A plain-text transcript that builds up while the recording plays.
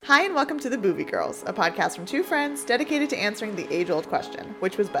Hi and welcome to The Boovie Girls, a podcast from two friends dedicated to answering the age-old question,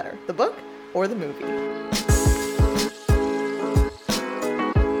 which was better, the book or the movie?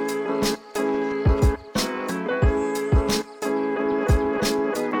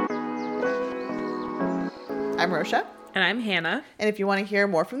 I'm Rosha. And I'm Hannah. And if you want to hear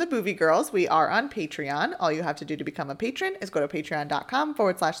more from the Boovie Girls, we are on Patreon. All you have to do to become a patron is go to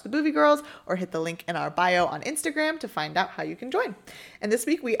patreon.com/the Boovie Girls or hit the link in our bio on Instagram to find out how you can join. And this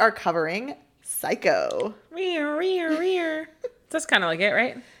week we are covering Psycho. That's kind of like it,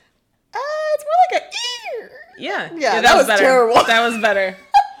 right? It's more like a ear. Yeah, that was better. terrible. That was better.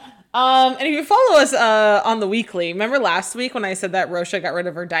 And if you follow us on the weekly, remember last week when I said that Rosha got rid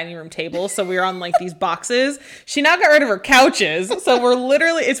of her dining room table, so we were on like these boxes. She now got rid of her couches, so we're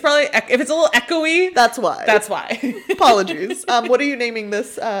literally. It's probably if it's a little echoey. That's why. That's why. Apologies. What are you naming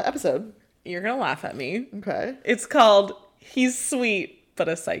this episode? You're gonna laugh at me. Okay. It's called "He's Sweet but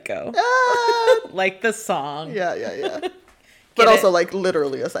a Psycho," like the song. Yeah. But also like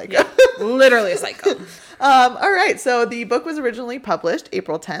literally a psycho. Yeah, literally a psycho. All right. So the book was originally published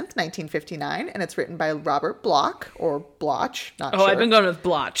April 10th, 1959, and it's written by Robert Bloch or Bloch. Not sure. I've been going with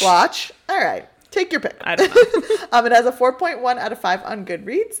Bloch. Bloch. All right. Take your pick. I don't know. It has a 4.1 out of 5 on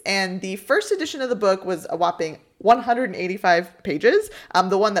Goodreads, and the first edition of the book was a whopping 185 pages.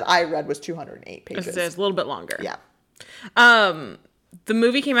 The one that I read was 208 pages. It's a little bit longer. Yeah. The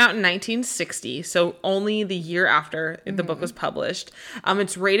movie came out in 1960, so only the year after the book was published.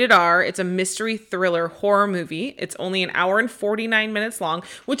 It's rated R. It's a mystery thriller horror movie. It's only an hour and 49 minutes long,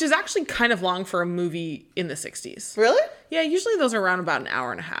 which is actually kind of long for a movie in the 60s. Really? Yeah, usually those are around about an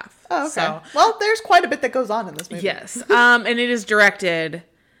hour and a half. Oh, okay. So, well, there's quite a bit that goes on in this movie. yes. And it is directed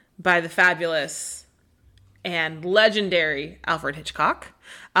by the fabulous and legendary Alfred Hitchcock.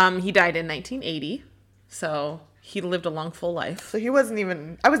 He died in 1980, so he lived a long, full life. So I wasn't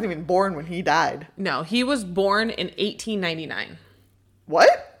even born when he died. No, he was born in 1899.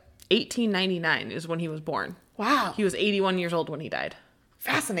 What? 1899 is when he was born. Wow. He was 81 years old when he died.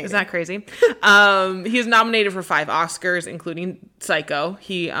 Fascinating. Isn't that crazy? He was nominated for 5 Oscars, including Psycho.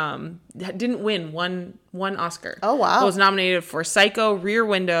 He didn't win one Oscar. Oh, wow. But was nominated for Psycho, Rear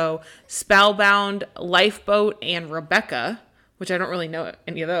Window, Spellbound, Lifeboat, and Rebecca, which I don't really know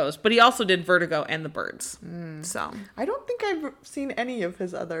any of those. But he also did Vertigo and The Birds. So I don't think I've seen any of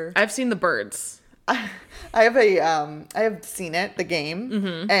his other... I've seen The Birds. I have seen it, the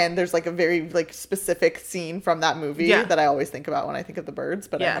game, and there's like a very like specific scene from that movie that I always think about when I think of The Birds,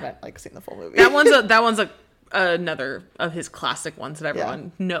 but I haven't like seen the full movie. That one's another of his classic ones that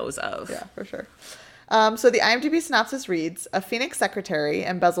everyone knows of. Yeah, for sure. So the IMDb synopsis reads, a Phoenix secretary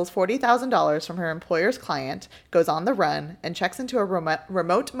embezzles $40,000 from her employer's client, goes on the run, and checks into a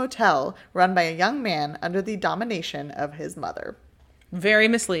remote motel run by a young man under the domination of his mother. Very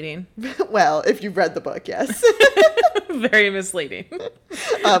misleading. Well, if you've read the book, yes. Very misleading.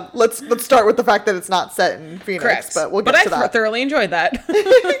 Let's start with the fact that it's not set in Phoenix, Correct. But we'll get to that. I thoroughly enjoyed that.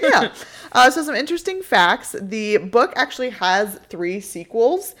 Yeah. So some interesting facts. The book actually has 3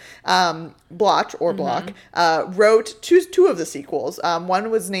 sequels. Bloch wrote two of the sequels.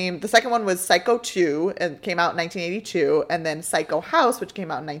 The second one was Psycho 2 and came out in 1982, and then Psycho House, which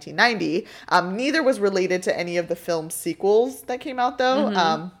came out in 1990. Neither was related to any of the film sequels that came out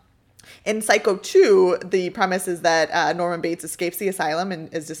though. In Psycho 2, the premise is that Norman Bates escapes the asylum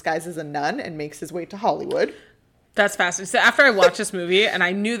and is disguised as a nun and makes his way to Hollywood. That's fascinating. So after I watched this movie and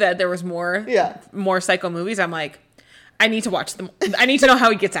I knew that there was more Psycho movies, I'm like, I need to watch them. I need to know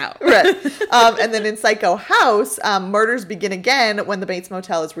how he gets out. Right. And then in Psycho House, murders begin again when the Bates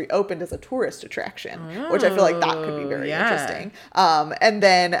Motel is reopened as a tourist attraction, which I feel like that could be very interesting. And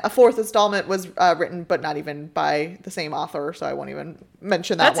then a 4th installment was written, but not even by the same author, so I won't even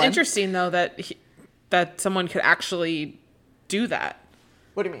mention that one. That's interesting, though, that someone could actually do that.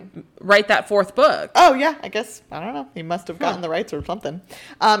 What do you mean? Write that 4th book. Oh, yeah. I guess, I don't know. He must have gotten the rights or something.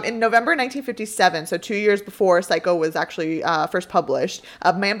 In November 1957, so 2 years before Psycho was actually first published,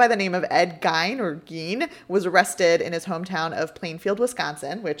 a man by the name of Ed Gein was arrested in his hometown of Plainfield,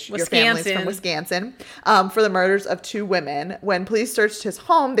 Wisconsin, which your family's from Wisconsin, for the murders of 2 women. When police searched his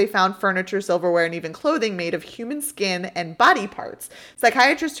home, they found furniture, silverware, and even clothing made of human skin and body parts.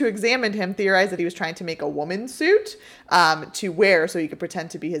 Psychiatrists who examined him theorized that he was trying to make a woman's suit to wear so he could pretend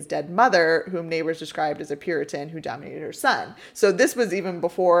to be his dead mother, whom neighbors described as a Puritan who dominated her son. So this was even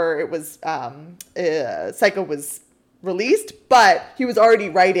before it was Psycho was released, but he was already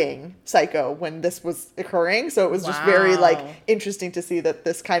writing Psycho when this was occurring, so it was just very like interesting to see that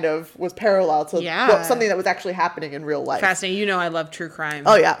this kind of was parallel to something that was actually happening in real life. Fascinating. You know, I love true crime.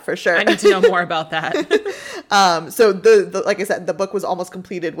 Oh yeah, for sure. I need to know more about that. So the like I said, the book was almost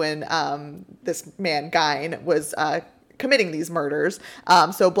completed when this man Gein was committing these murders.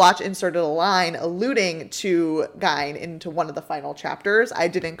 So Bloch inserted a line alluding to Gein into one of the final chapters. I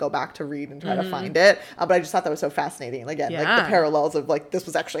didn't go back to read and try to find it, but I just thought that was so fascinating. Again, like the parallels of like this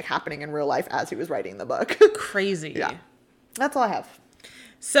was actually happening in real life as he was writing the book. Crazy. Yeah. That's all I have.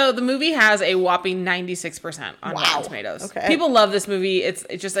 So the movie has a whopping 96% on Rotten Tomatoes. Okay. People love this movie. It's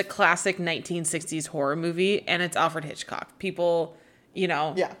just a classic 1960s horror movie, and it's Alfred Hitchcock. People, you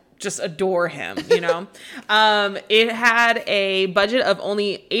know, just adore him, you know. It had a budget of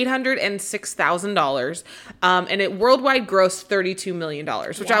only $806,000, and it worldwide grossed $32 million,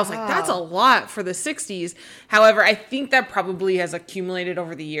 which I was like, that's a lot for the 60s. However, I think that probably has accumulated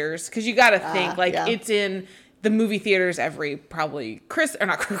over the years, because you got to think, it's in the movie theaters every probably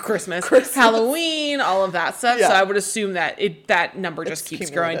Christmas, Halloween, all of that stuff. So I would assume that that number just keeps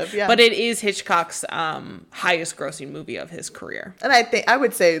growing. Yeah. But it is Hitchcock's highest grossing movie of his career. And I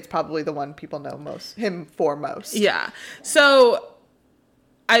would say it's probably the one people know him for most. Yeah. So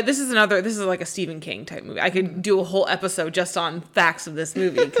this is like a Stephen King type movie. I could do a whole episode just on facts of this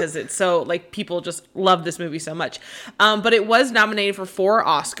movie because it's so like people just love this movie so much. But it was nominated for 4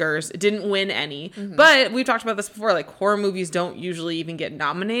 Oscars. It didn't win any. But we've talked about this before. Like horror movies don't usually even get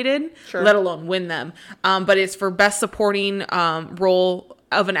nominated, let alone win them. But it's for best supporting role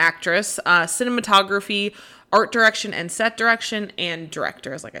of an actress, cinematography, art direction and set direction, and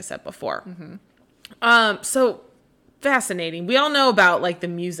directors, like I said before. So fascinating. We all know about like the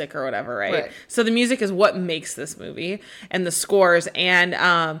music or whatever, right? So the music is what makes this movie and the scores. And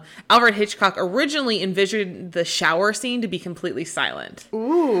Alfred Hitchcock originally envisioned the shower scene to be completely silent.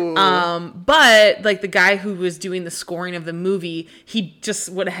 Ooh. But like the guy who was doing the scoring of the movie, he just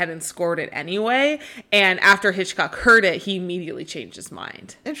went ahead and scored it anyway. And after Hitchcock heard it, he immediately changed his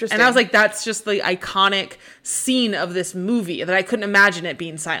mind. Interesting. And I was like, that's just the iconic scene of this movie that I couldn't imagine it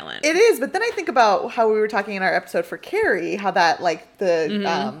being silent. It is, but then I think about how we were talking in our episode for Carrie, how that like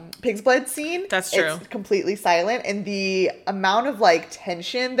the pig's blood scene, that's true, it's completely silent, and the amount of like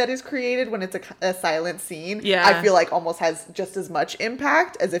tension that is created when it's a silent scene, I feel like almost has just as much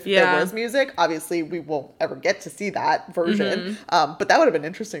impact as if there was music. Obviously we won't ever get to see that version, but that would have been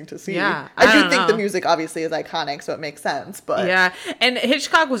interesting to see. I do think the music obviously is iconic, so it makes sense. But and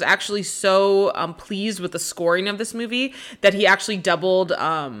Hitchcock was actually so pleased with the scoring of this movie that he actually doubled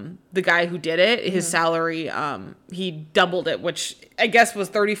the guy who did it, his salary. He doubled it, which I guess was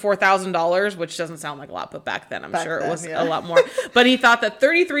 $34,000, which doesn't sound like a lot, but back then I'm sure it was a lot more. But he thought that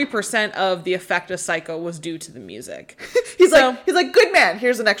 33% of the effect of Psycho was due to the music. he's like, good man,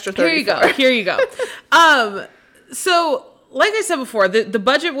 here's an extra 34. Here you go. So like I said before, the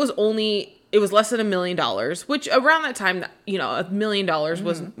budget was it was less than $1 million, which around that time, you know, $1 million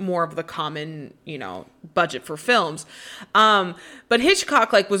was more of the common, you know, budget for films. But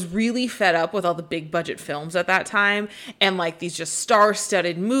Hitchcock like was really fed up with all the big budget films at that time and like these just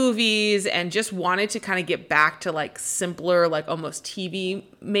star-studded movies, and just wanted to kind of get back to like simpler, like almost TV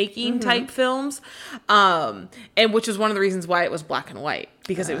making type films. And which is one of the reasons why it was black and white,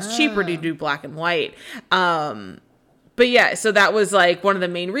 because it was cheaper to do black and white. But yeah, so that was like one of the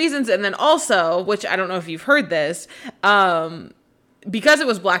main reasons. And then also, which I don't know if you've heard this, because it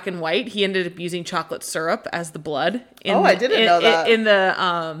was black and white, he ended up using chocolate syrup as the blood. I didn't know that. In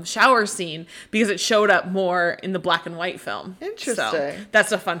the shower scene, because it showed up more in the black and white film. Interesting. So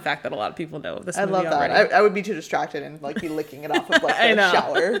that's a fun fact that a lot of people know of this movie already. I love that. I would be too distracted and like be licking it off of like a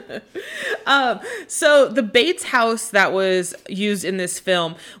shower. So the Bates house that was used in this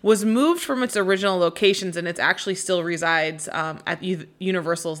film was moved from its original locations, and it actually still resides at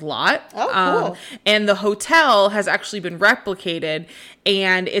Universal's lot. Oh, cool. And the hotel has actually been replicated,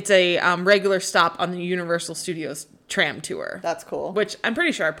 and it's a regular stop on the Universal Studios tram tour. That's cool. Which I'm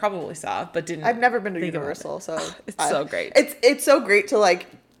pretty sure I probably saw, but didn't. I've never been to Universal, so it's so great. It's so great to like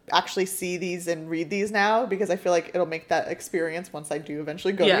actually see these and read these now, because I feel like it'll make that experience once I do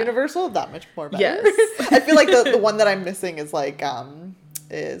eventually go to Universal that much more better. Yes. I feel like the one that I'm missing is like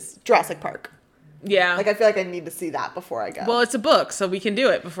is Jurassic Park. Yeah. Like I feel like I need to see that before I go. Well, it's a book, so we can do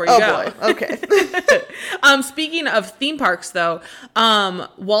it before you go. Oh boy. Okay. Speaking of theme parks though,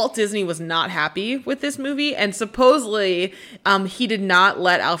 Walt Disney was not happy with this movie, and supposedly he did not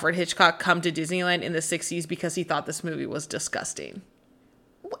let Alfred Hitchcock come to Disneyland in the 60s because he thought this movie was disgusting.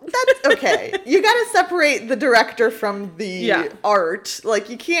 That's okay. You got to separate the director from the art. Like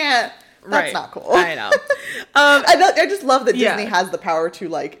you can't That's not cool. I know. I just love that Yeah. Disney has the power to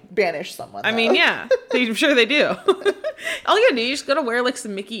like banish someone. I mean, yeah, I'm sure they do. All you gotta do, you just gotta wear like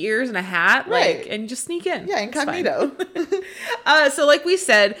some Mickey ears and a hat, like, Right. and just sneak in. Yeah, It's fine. incognito. So like we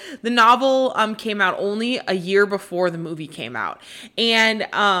said, the novel came out only a year before the movie came out. And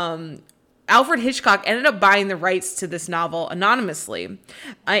Alfred Hitchcock ended up buying the rights to this novel anonymously.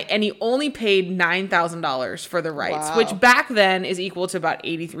 And he only paid $9,000 for the rights, Wow. which back then is equal to about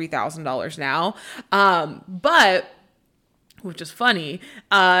 $83,000 now. But which is funny,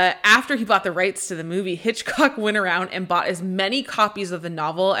 after he bought the rights to the movie, Hitchcock went around and bought as many copies of the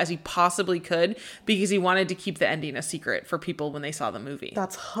novel as he possibly could because he wanted to keep the ending a secret for people when they saw the movie.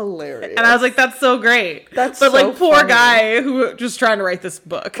 That's hilarious. And I was like, that's so great. That's but so like, poor funny. guy who just trying to write this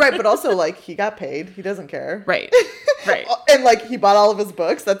book. Right, but also like he got paid. He doesn't care. Right. Right. And like he bought all of his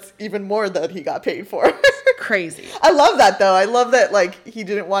books. That's even more that he got paid for. Crazy. I love that though. I love that like he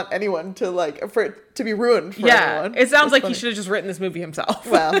didn't want anyone to like for it to be ruined for Yeah. anyone. It sounds That's like funny. he should have just written this movie himself.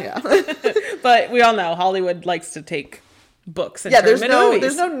 Well, yeah. But we all know Hollywood likes to take books and Yeah, turn there's them into movies.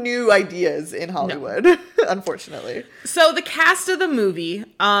 there's no new ideas in Hollywood, unfortunately. So the cast of the movie,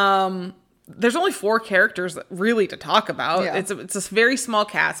 there's only 4 characters really to talk about. Yeah. It's a very small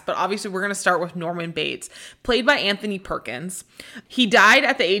cast, but obviously we're going to start with Norman Bates, played by Anthony Perkins. He died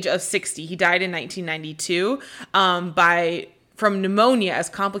at the age of 60. He died in 1992 from pneumonia as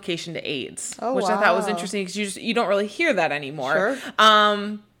complication to AIDS, Oh, which I thought was wow. interesting because you don't really hear that anymore.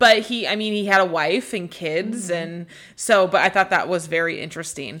 Sure. But he had a wife and kids, and so, but I thought that was very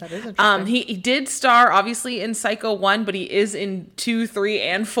interesting. That is interesting. He did star obviously in Psycho 1, but he is in 2, 3,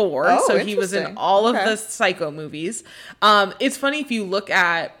 and 4. Oh, So he was in interesting. all of Okay. the Psycho movies. It's funny if you look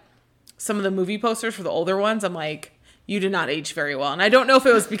at some of the movie posters for the older ones, I'm like, you did not age very well. And I don't know if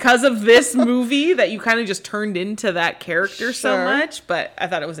it was because of this movie that you kind of just turned into that character so Sure. much, but I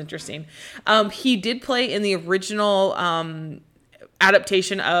thought it was interesting. He did play in the original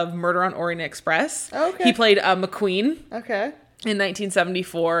adaptation of Murder on Orient Express. Okay. He played McQueen Okay. in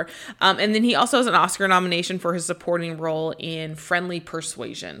 1974. And then he also has an Oscar nomination for his supporting role in Friendly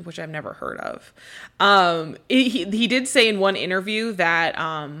Persuasion, which I've never heard of. He did say in one interview that,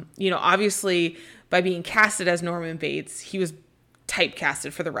 obviously by being casted as Norman Bates, he was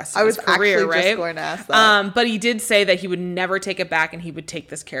typecasted for the rest of his career, actually right? just going to ask that. But he did say that he would never take it back and he would take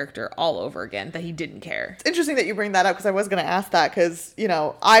this character all over again, that he didn't care. It's interesting that you bring that up because I was going to ask that because,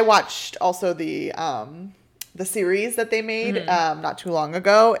 I watched also the series that they made not too long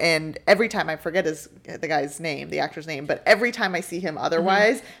ago. And every time I forget the guy's name, the actor's name, but every time I see him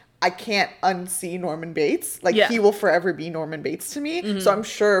otherwise, I can't unsee Norman Bates. Like, he will forever be Norman Bates to me. So I'm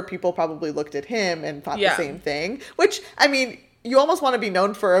sure people probably looked at him and thought the same thing, which, I mean, you almost want to be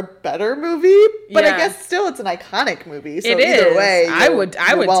known for a better movie, but I guess still it's an iconic movie. So either way, I would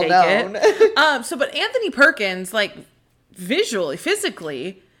well take known. it. But Anthony Perkins, like visually,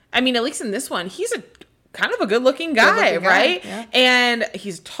 physically, I mean, at least in this one, he's a kind of a good-looking guy, right? Yeah. And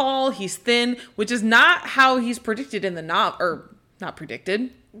he's tall, he's thin, which is not how he's predicted in the novel, or not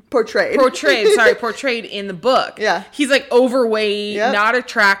predicted. Portrayed in the book. Yeah. He's like overweight, Yep. not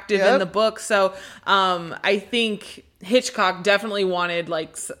attractive in Yep. the book. So I think Hitchcock definitely wanted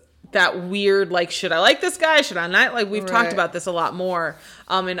like that weird, like, should I like this guy? Should I not? Like, we've talked about this a lot more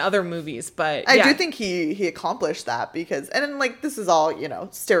in other movies, but I do think he accomplished that because, and then, like, this is all,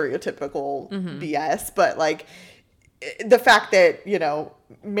 stereotypical BS, but like the fact that,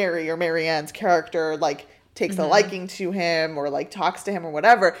 Mary or Marianne's character, like, takes a liking to him or like talks to him or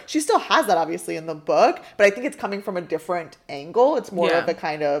whatever, she still has that obviously in the book, but I think it's coming from a different angle. It's more of a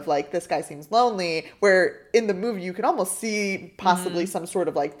kind of like, this guy seems lonely, where in the movie you can almost see possibly some sort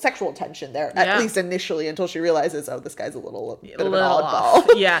of like sexual tension there, at least initially, until she realizes, oh, this guy's a bit of an oddball. off.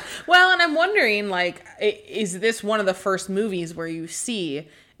 Yeah. Well, and I'm wondering, like, is this one of the first movies where you see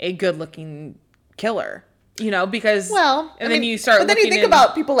a good looking killer? Because then you start. But then you think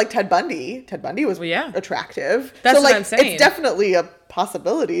about people like Ted Bundy. Ted Bundy was attractive. That's so, what like, I'm saying. It's definitely a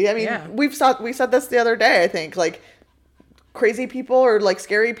possibility. I mean, we said this the other day. I think like crazy people or like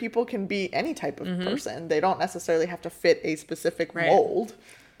scary people can be any type of person. They don't necessarily have to fit a specific mold.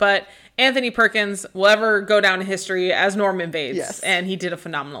 But Anthony Perkins will ever go down in history as Norman Bates. Yes. And he did a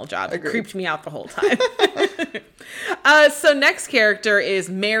phenomenal job. Agreed. It creeped me out the whole time. So next character is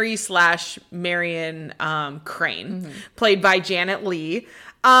Marion Crane, played by Janet Leigh.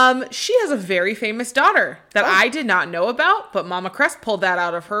 She has a very famous daughter that I did not know about, but Mama Crest pulled that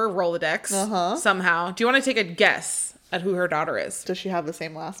out of her Rolodex somehow. Do you want to take a guess at who her daughter is? Does she have the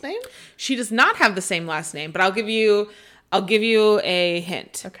same last name? She does not have the same last name, but I'll give you a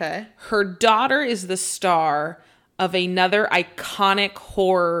hint. Okay. Her daughter is the star of another iconic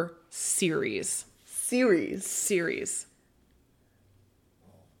horror series. Series.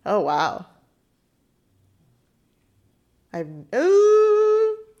 Oh, wow.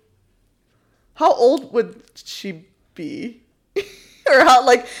 How old would she be? Or how,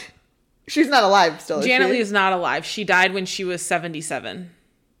 like, she's not alive still, is Janet she? Leigh is not alive. She died when she was 77.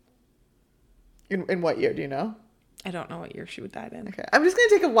 In what year, do you know? I don't know what year she would died in. Okay. I'm just going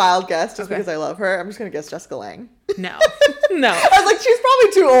to take a wild guess just Okay. because I love her. I'm just going to guess Jessica Lange. No. No. I was like, she's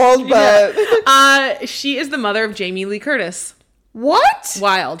probably too old, but... She is the mother of Jamie Lee Curtis. What?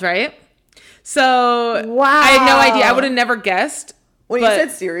 Wild, right? So Wow. I had no idea. I would have never guessed. When but- you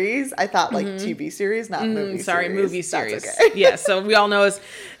said series, I thought like TV series, not movie series. movie series. That's okay. Yeah, so we all know is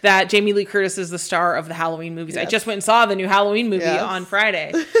that Jamie Lee Curtis is the star of the Halloween movies. I Yes. just went and saw the new Halloween movie Yes. on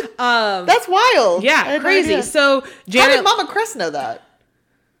Friday. That's wild. I Yeah, had no crazy. idea. So How Janet, did Mama Cress know that?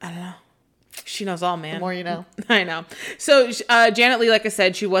 I don't know. She knows all, man. The more you know. I know. So Janet Leigh, like I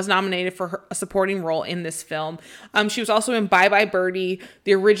said, she was nominated for a supporting role in this film. She was also in Bye Bye Birdie,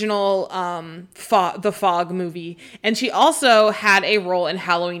 the original the Fog movie, and she also had a role in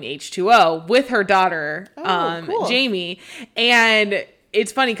Halloween H2O with her daughter, cool. Jamie. And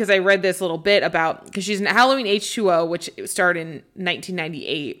it's funny because I read this little bit about because she's in Halloween H2O, which started in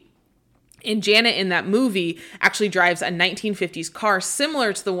 1998. And Janet in that movie actually drives a 1950s car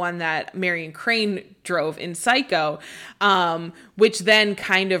similar to the one that Marion Crane drove in Psycho, which then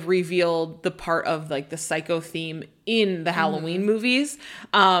kind of revealed the part of like the Psycho theme in the Halloween movies.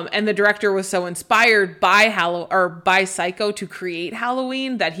 And the director was so inspired by Psycho to create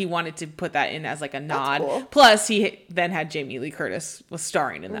Halloween that he wanted to put that in as like a nod. cool. Plus, he then had Jamie Lee Curtis was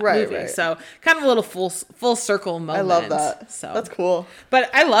starring in that Right, movie. right. So kind of a little full circle moment. I love that. So That's cool. but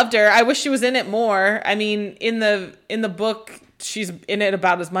I loved her. I wish she was in it more. I mean, in the book, she's in it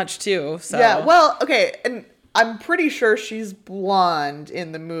about as much too. So Yeah, well, okay, and I'm pretty sure she's blonde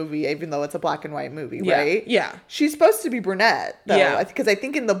in the movie, even though it's a black and white movie, Yeah, right? yeah. She's supposed to be brunette, though. Yeah. Because I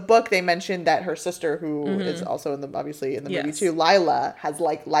think in the book they mentioned that her sister, who is also obviously in the movie Yes. too, Lila, has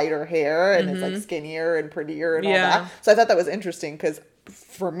like lighter hair and is like skinnier and prettier and all Yeah. that. So I thought that was interesting because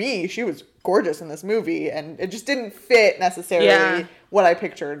for me, she was gorgeous in this movie, and it just didn't fit necessarily Yeah. what I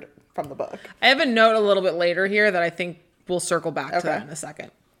pictured from the book. I have a note a little bit later here that I think we'll circle back to Okay. that in a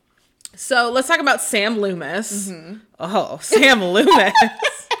second. So let's talk about Sam Loomis. Oh, Sam Loomis.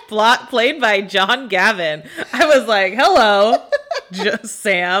 Played by John Gavin. I was like, hello,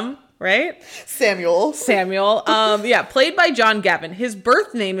 Sam, right? Samuel. Yeah, played by John Gavin. His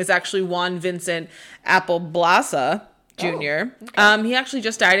birth name is actually Juan Vincent Appleblasa Jr. He actually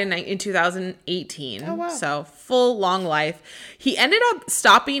just died in 2018. Oh, wow. So full long life. He ended up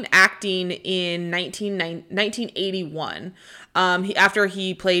stopping acting in 1981 after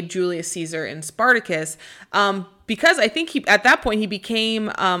he played Julius Caesar in Spartacus because I think at that point he became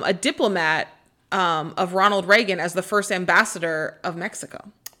a diplomat of Ronald Reagan as the first ambassador of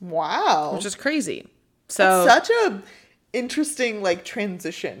Mexico, Wow. which is crazy. So Such a interesting like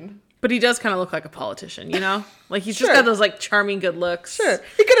transition. But he does kind of look like a politician, you know? Like he's just Sure. got those like charming good looks. Sure.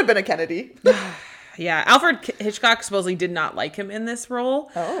 He could have been a Kennedy. Yeah. Alfred Hitchcock supposedly did not like him in this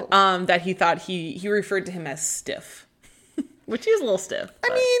role. Oh. That he thought he referred to him as stiff. Which is a little stiff. I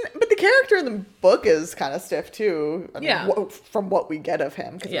but- mean, but the character in the book is kind of stiff too. I mean, Yeah. from what we get of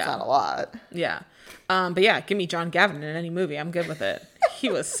him, because Yeah. it's not a lot. Yeah. But yeah, give me John Gavin in any movie. I'm good with it. He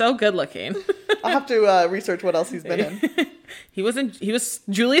was so good looking. I'll have to research what else he's been in. He was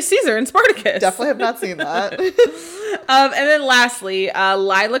Julius Caesar in Spartacus. Definitely have not seen that. And then lastly,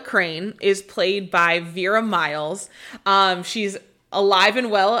 Lila Crane is played by Vera Miles. She's alive and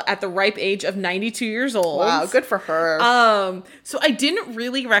well at the ripe age of 92 years old. Wow, good for her. So I didn't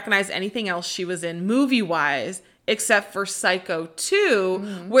really recognize anything else she was in movie-wise except for Psycho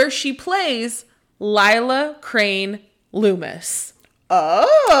 2, where she plays Lila Crane Loomis.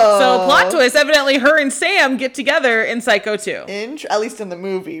 Oh. So plot twist, evidently her and Sam get together in Psycho 2. At least in the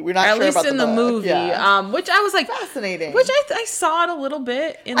movie. We're not At sure least about in the book. movie, Yeah. which I was like, Fascinating. which I saw it a little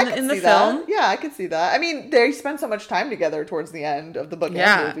bit in I the could in the see film. that. Yeah, I could see that. I mean, they spend so much time together towards the end of the book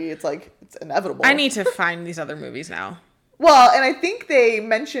Yeah. and movie. It's like, it's inevitable. I need to find these other movies now. Well, and I think they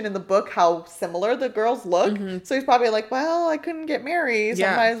mention in the book how similar the girls look. So he's probably like, well, I couldn't get Mary, so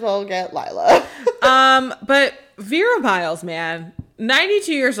Yeah. I might as well get Lila. But Vera Miles, man,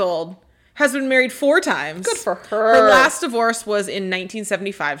 92 years old. has been married 4 times. Good for her. Her last divorce was in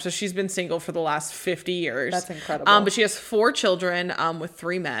 1975, so she's been single for the last 50 years. That's incredible. But she has 4 children with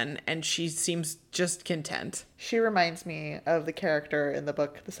 3 men, and she seems just content. She reminds me of the character in the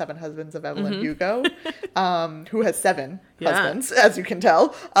book, The 7 Husbands of Evelyn Hugo, who has 7 husbands, as you can tell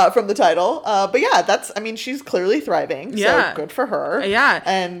from the title. But yeah, she's clearly thriving. So good for her. Yeah.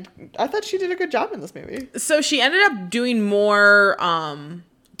 And I thought she did a good job in this movie. So she ended up doing more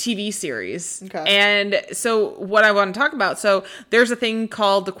TV series. Okay. And so what I want to talk about, so there's a thing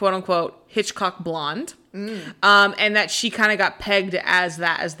called the quote unquote Hitchcock blonde. And that she kind of got pegged as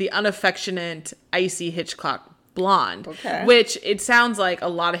the unaffectionate, icy Hitchcock blonde. Okay. Which it sounds like a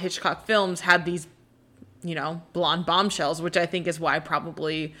lot of Hitchcock films had these, blonde bombshells, which I think is why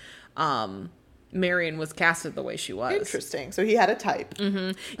probably Marion was casted the way she was. Interesting. So he had a type.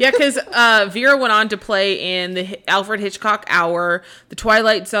 Mm-hmm. Yeah, because Vera went on to play in the Alfred Hitchcock Hour, The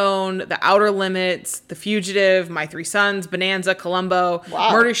Twilight Zone, The Outer Limits, The Fugitive, My 3 Sons, Bonanza, Columbo,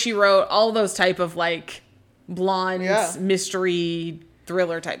 Murder, She Wrote, all those type of blonde mystery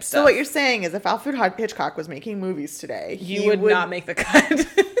thriller type stuff. So what you're saying is if Alfred Hitchcock was making movies today, he would not make the cut.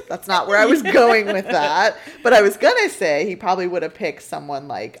 That's not where I was going with that. But I was going to say he probably would have picked someone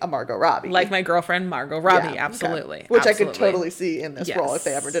like a Margot Robbie. Like my girlfriend, Margot Robbie. Absolutely. Okay. Which I could totally see in this role if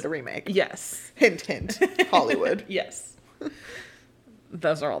they ever did a remake. Yes. Hint, hint. Hollywood. Yes.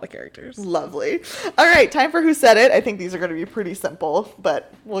 Those are all the characters. Lovely. All right. Time for Who Said It. I think these are going to be pretty simple,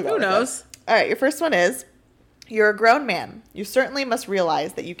 but we'll go with knows? it. All right. Your first one is, you're a grown man. You certainly must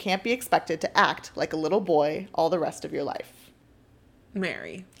realize that you can't be expected to act like a little boy all the rest of your life.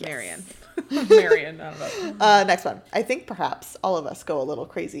 Marion. Marion, I don't know. Next one. I think perhaps all of us go a little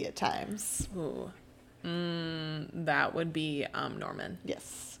crazy at times. Ooh. That would be Norman.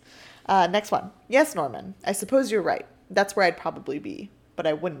 Yes. Next one. Yes, Norman. I suppose you're right. That's where I'd probably be, but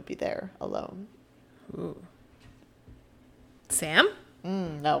I wouldn't be there alone. Ooh. Sam?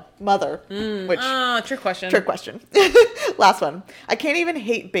 No. Mother. Trick question. Trick question. Last one. I can't even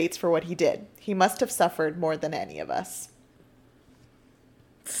hate Bates for what he did. He must have suffered more than any of us.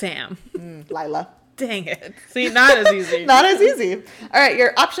 Sam. Lila. Dang it. See, not as easy. Not as easy. All right,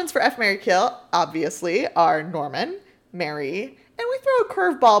 your options for F, Marry, Kill, obviously, are Norman, Mary, and we throw a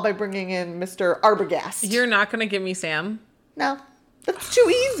curveball by bringing in Mr. Arbogast. You're not going to give me Sam? No. That's too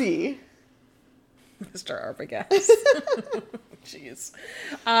easy. Mr. Arbogast. Jeez.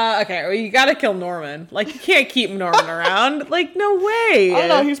 Okay, well, you got to kill Norman. You can't keep Norman around. No way. I don't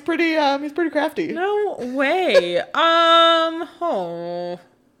know. He's pretty crafty. No way.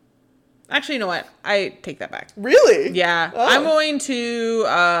 Actually, you know what? I take that back. Really? Yeah. Oh. I'm going to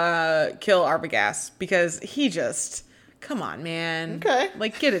kill Arbogast because he just, come on, man. Okay.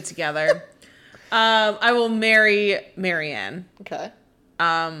 Get it together. I will marry Marianne. Okay.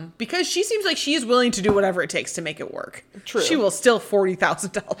 Because she seems like she is willing to do whatever it takes to make it work. True. She will steal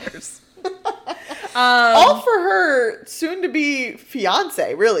 $40,000. All for her soon-to-be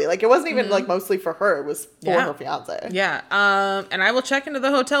fiance, really. It wasn't even mostly for her; it was for her fiance. Yeah. And I will check into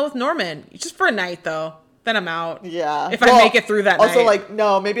the hotel with Norman just for a night, though. Then I'm out. Yeah. If I make it through that also, night.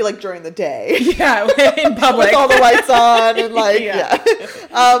 No, maybe during the day. Yeah, in public. With all the lights on and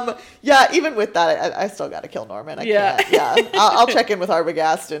yeah. Even with that, I still got to kill Norman. I can't. Yeah. I'll check in with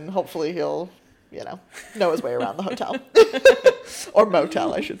Arbogast and hopefully he'll, know his way around the hotel. Or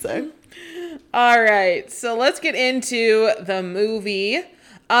motel, I should say. All right. So let's get into the movie.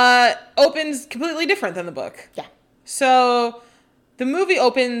 Opens completely different than the book. Yeah. So the movie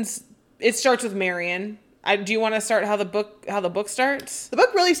opens, it starts with Marion. Do you want to start how the book starts? The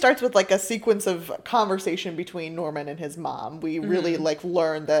book really starts with a sequence of conversation between Norman and his mom. We really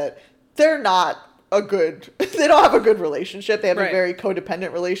learn that they're not they don't have a good relationship. They have a very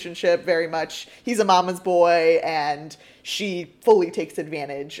codependent relationship, very much. He's a mama's boy and she fully takes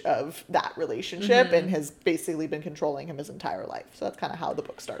advantage of that relationship and has basically been controlling him his entire life. So that's kind of how the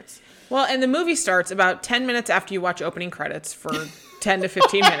book starts. Well, and the movie starts about 10 minutes after you watch opening credits for 10 to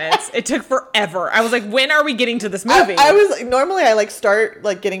 15 minutes. It took forever. I was like, when are we getting to this movie? Normally I start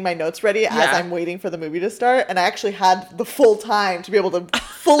getting my notes ready as I'm waiting for the movie to start. And I actually had the full time to be able to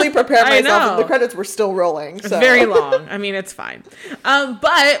fully prepare myself. And the credits were still rolling. So. Very long. I mean, it's fine.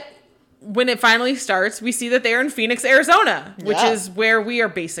 But when it finally starts, we see that they're in Phoenix, Arizona, which is where we are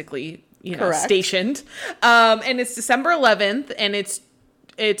basically, stationed. And it's December 11th and it's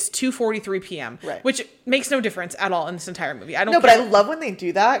it's 2:43 p.m. Right. Which makes no difference at all in this entire movie. I don't. No, but care. I love when they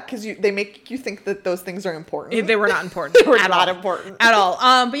do that because they make you think that those things are important. They were not important. They were at not all. important at all.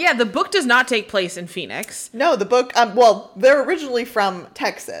 But yeah, the book does not take place in Phoenix. No, the book. Well, they're originally from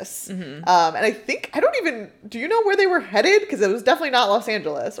Texas, and I think do you know where they were headed? Because it was definitely not Los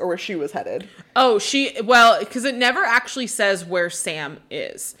Angeles or where she was headed. Oh, because it never actually says where Sam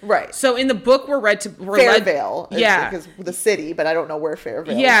is. Right. So in the book, we're led. Fairvale. Yeah. Is the city, but I don't know where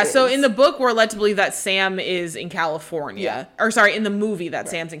Fairvale. Yeah. is. So in the book, we're led to believe that Sam is in California. Yeah. Or sorry, in the movie that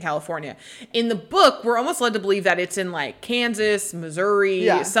Sam's in California. In the book, we're almost led to believe that it's in like Kansas, Missouri,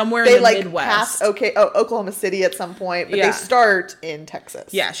 somewhere in the Midwest. Pass Oklahoma City at some point, but they start in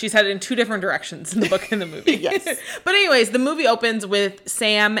Texas. Yeah, she's headed in two different directions in the book and the movie. Yes. But anyways, the movie opens with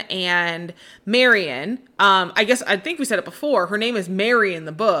Sam and Marion. I think we said it before. Her name is Mary in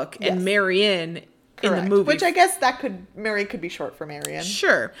the book and Marion in the movie. Which I guess Mary could be short for Marion.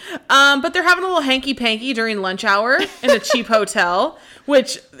 Sure. But they're having a little hanky-panky during lunch hour in a cheap hotel,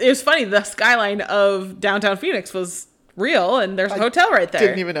 which is funny. The skyline of downtown Phoenix was real, and there's a hotel right there.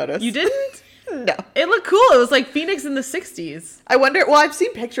 Didn't even notice. You didn't? No. It looked cool. It was like Phoenix in the 60s. I wonder, I've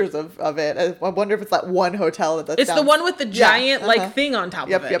seen pictures of it. I wonder if it's that one hotel that's It's the one with the giant thing on top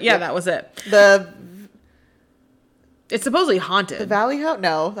of it. That was it. It's supposedly haunted. The Valley House?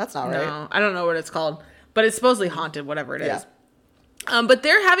 No, that's not right. No, I don't know what it's called, but it's supposedly haunted, whatever it is. Yeah. But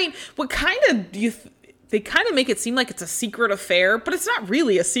they're having they kind of make it seem like it's a secret affair, but it's not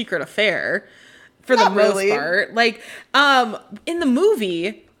really a secret affair for the most part. Like, in the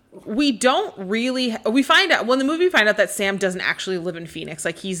movie, we find out that Sam doesn't actually live in Phoenix.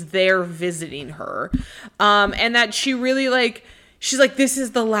 Like, he's there visiting her. And that she really she's like, this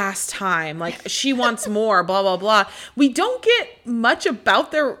is the last time. Like, she wants more, blah, blah, blah. We don't get much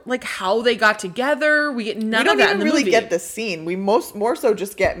about their, how they got together. We get none of that in the movie. We don't even really get the scene. We more so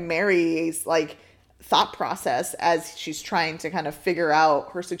just get Mary's, thought process as she's trying to kind of figure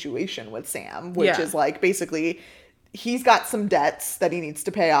out her situation with Sam, which is, basically he's got some debts that he needs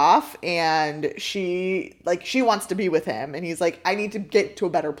to pay off, and she wants to be with him, and he's like, I need to get to a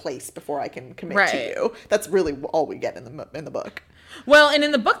better place before I can commit to you. That's really all we get in the book. Well, and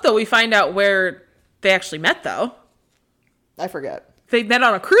in the book, though, we find out where they actually met, though. I forget. They met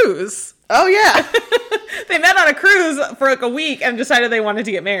on a cruise. Oh, yeah. They met on a cruise for a week and decided they wanted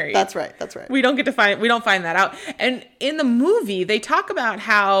to get married. That's right. We don't find that out. And in the movie, they talk about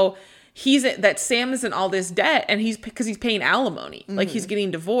how that Sam is in all this debt, and because he's paying alimony. Mm-hmm. He's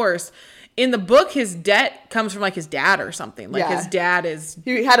getting divorced. In the book, his debt comes from his dad or something. His dad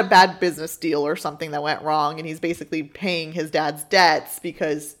he had a bad business deal or something that went wrong, and he's basically paying his dad's debts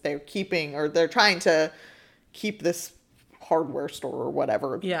because they're trying to keep this hardware store or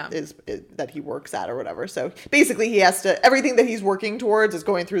whatever is that he works at or whatever. So basically he has to, everything that he's working towards is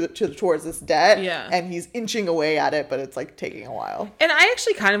going towards this debt, and he's inching away at it, but it's taking a while. And I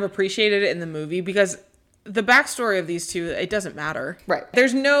actually kind of appreciated it in the movie because the backstory of these two, it doesn't matter. Right.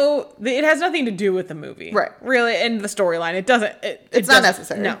 It has nothing to do with the movie. Right. Really, and the storyline. It doesn't. It's not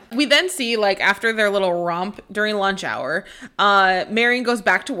necessary. No. We then see, after their little romp during lunch hour, Marion goes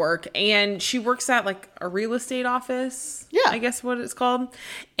back to work, and she works at, a real estate office. Yeah. I guess what it's called.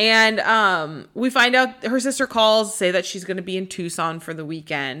 And we find out her sister calls, say that she's going to be in Tucson for the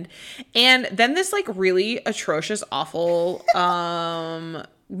weekend. And then this, really atrocious, awful,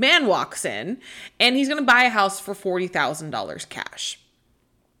 man walks in, and he's going to buy a house for $40,000 cash.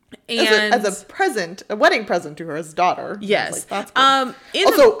 And as a present, a wedding present to her as daughter. Yes. That's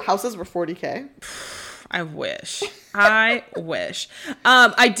cool. Houses were $40,000. I wish.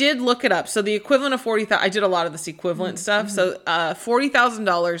 I did look it up. So the equivalent of 40,000. I did a lot of this equivalent stuff. So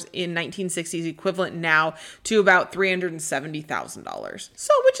 $40,000 in 1960s equivalent now to about $370,000.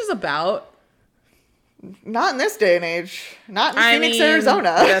 So which is about. Not in this day and age. Not in Phoenix,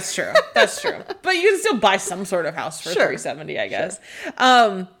 Arizona. That's true. But you can still buy some sort of house for $370,000, I guess.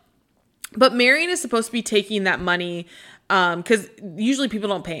 Sure. But Marion is supposed to be taking that money because usually people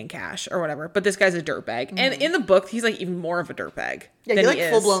don't pay in cash or whatever. But this guy's a dirtbag. Mm-hmm. And in the book, he's even more of a dirtbag. Yeah, he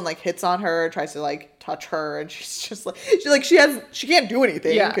full blown hits on her, tries to touch her, and she's just she can't do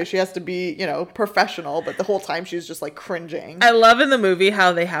anything because she has to be, professional, but the whole time she's just cringing. I love in the movie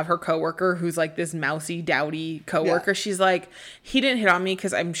how they have her coworker who's this mousy, dowdy coworker. Yeah. She's like, he didn't hit on me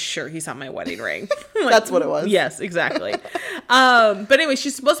because I'm sure he saw my wedding ring. That's what it was. Yes, exactly. But anyway,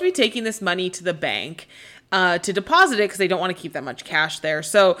 she's supposed to be taking this money to the bank to deposit it because they don't want to keep that much cash there.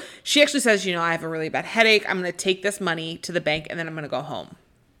 So she actually says, I have a really bad headache. I'm going to take this money to the bank and then I'm going to go home.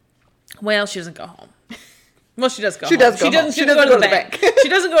 Well, she doesn't go home. Well, she does go home. She doesn't go to the bank. She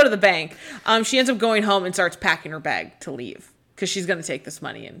doesn't go to the bank. She ends up going home and starts packing her bag to leave. because she's going to take this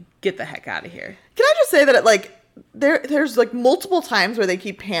money and get the heck out of here. Can I just say that there's like multiple times where they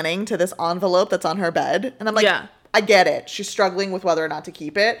keep panning to this envelope that's on her bed, and I'm like, Yeah. I get it. She's struggling with whether or not to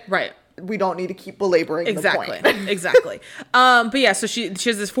keep it. Right. We don't need to keep belaboring the point. Exactly. But yeah, so she has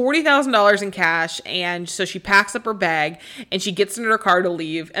this $40,000 in cash, and so she packs up her bag and she gets into her car to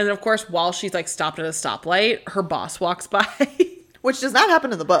leave. And then of course, while she's like stopped at a stoplight, her boss walks by. Which does not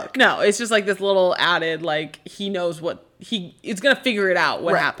happen in the book. No, it's just like this little added, like, he knows what it's gonna figure it out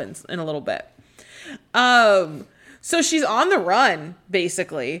what happens in a little bit. So she's on the run,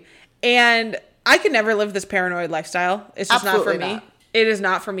 basically, and I could never live this paranoid lifestyle. It's just Absolutely not for me. not. It is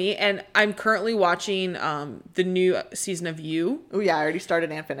not for me, and I'm currently watching the new season of You. Oh yeah, I already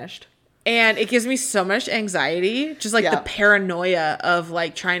started and finished. And it gives me so much anxiety, just like the paranoia of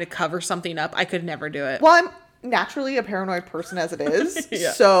like trying to cover something up. I could never do it. Well, I'm naturally a paranoid person as it is.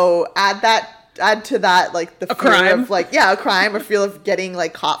 Yeah. So add to that like the fear crime. of like a crime or feel of getting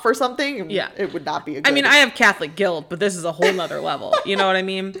like caught for something. Yeah. It would not be a good. I mean, I have Catholic guilt, but this is a whole nother level. You know what I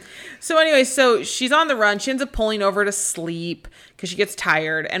mean? So anyway, so she's on the run. She ends up pulling over to sleep because she gets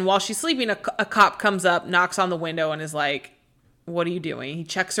tired. And while she's sleeping, a cop comes up, knocks on the window, and is like, "What are you doing?" He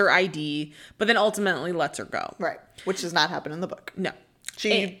checks her ID, but then ultimately lets her go. Right. Which does not happen in the book. No.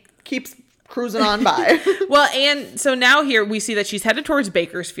 She keeps cruising on by. Well, and so now here we see that she's headed towards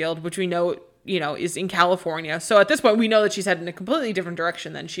Bakersfield, which we know, is in California. So at this point, we know that she's headed in a completely different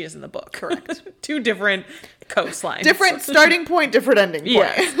direction than she is in the book. Correct. 2 different coastlines. Different starting point, different ending point.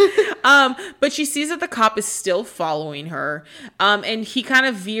 Yes. But she sees that the cop is still following her. And he kind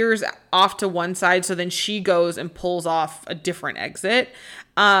of veers off to one side. So then she goes and pulls off a different exit.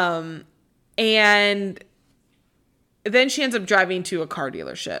 And then she ends up driving to a car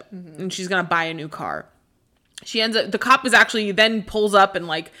dealership, and she's going to buy a new car. The cop is actually then pulls up and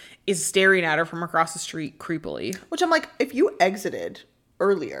like is staring at her from across the street creepily. Which I'm like, if you exited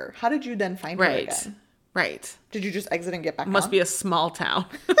earlier, how did you then find her again? Right. Did you just exit and get back Must on? be a small town,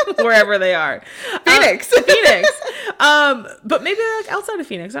 wherever they are. Phoenix. Phoenix. But maybe they're like outside of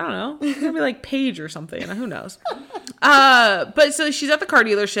Phoenix. I don't know. Maybe like Page or something. Who knows? But so she's at the car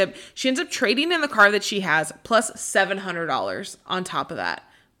dealership. She ends up trading in the car that she has plus $700 on top of that,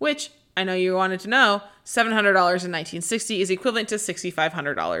 which I know you wanted to know. $700 in 1960 is equivalent to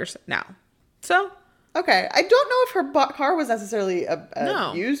 $6,500 now. So. Okay, I don't know if her car was necessarily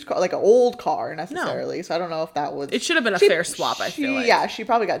a used car, like an old car necessarily. No. So I don't know if that was. It should have been a fair swap. I feel like. Yeah, she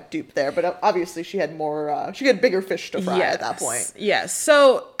probably got duped there, but obviously she had more. She had bigger fish to fry at that point. Yes.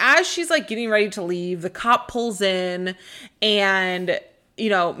 So as she's like getting ready to leave, the cop pulls in, and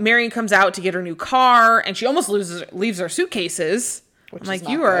Marion comes out to get her new car, and she almost leaves her suitcases. Which I'm like,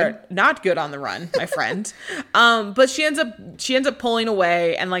 you are not good on the run, my friend. But she ends up pulling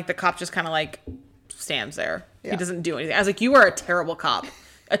away, and like the cop just kind of like stands there. Yeah. He doesn't do anything. I was like, you are a terrible cop.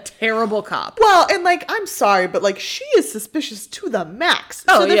 A terrible cop. Well, and like, I'm sorry, but like, she is suspicious to the max.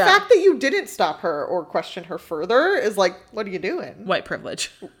 So the fact that you didn't stop her or question her further is like, what are you doing? White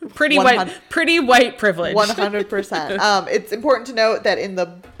privilege. Pretty white privilege. 100%. It's important to note that in the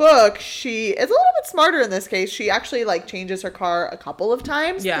book, she is a little bit smarter in this case. She actually like changes her car a couple of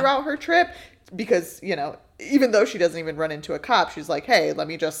times throughout her trip because, even though she doesn't even run into a cop, she's like, hey, let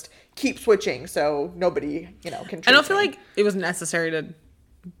me just keep switching so nobody, can I don't feel like it was necessary to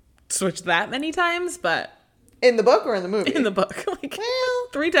switch that many times, but in the book or in the movie? In the book. Like,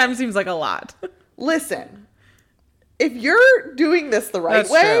 3 times seems like a lot. Listen, if you're doing this the right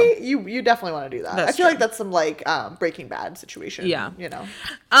way, you definitely want to do that. I feel like that's some like Breaking Bad situation. Yeah.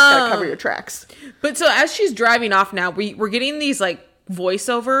 Gotta cover your tracks. But so as she's driving off now, we're getting these like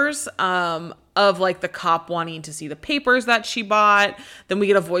voiceovers of like the cop wanting to see the papers that she bought. Then we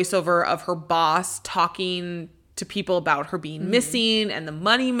get a voiceover of her boss talking to people about her being missing and the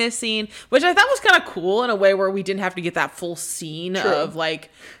money missing, which I thought was kind of cool in a way where we didn't have to get that full scene of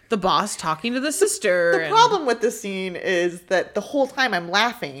like the boss talking to the sister. The problem with this scene is that the whole time I'm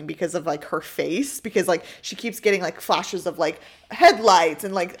laughing because of like her face, because like she keeps getting like flashes of like headlights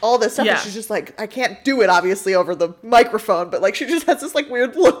and like all this stuff. And she's just like, I can't do it obviously over the microphone, but like she just has this like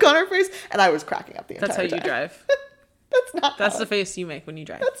weird look on her face, and I was cracking up the entire time. That's how you drive. That's the face you make when you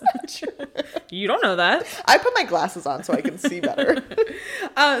drive. That's not true. You don't know that. I put my glasses on so I can see better.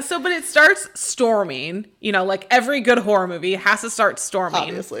 But it starts storming. Like every good horror movie has to start storming.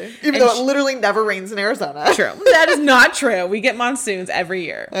 Obviously. Even though it literally never rains in Arizona. True. That is not true. We get monsoons every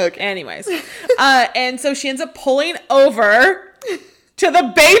year. Okay. Anyways. And so she ends up pulling over to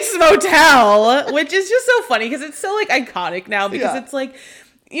the Bates Motel, which is just so funny because it's so like iconic now because it's like,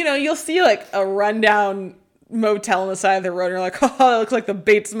 you'll see like a rundown motel on the side of the road and you're like, oh, it looks like the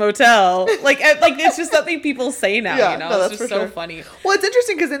Bates Motel. Like it's just something people say now, Yeah, you know? no, that's it's just for so sure. funny. Well, it's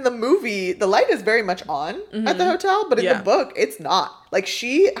interesting because in the movie, the light is very much on at the hotel, but in Yeah. the book, it's not. Like,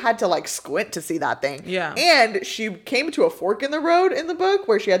 she had to, like, squint to see that thing. Yeah. And she came to a fork in the road in the book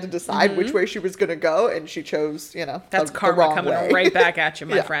where she had to decide which way she was going to go, and she chose, you know, That's the karma wrong coming way. right back at you,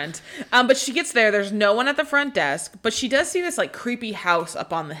 my Yeah. friend. But she gets there. There's no one at the front desk, but she does see this like creepy house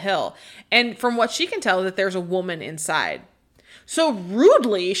up on the hill. And from what she can tell, that there's a woman inside. So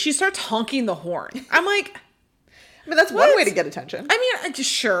rudely, she starts honking the horn. I'm like, I mean, that's one way to get attention. I mean,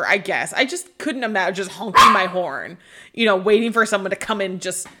 sure, I guess. I just couldn't imagine just honking my horn, you know, waiting for someone to come in and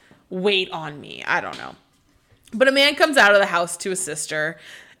just wait on me. I don't know. But a man comes out of the house to assist her,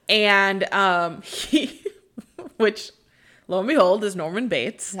 and he, which, lo and behold, is Norman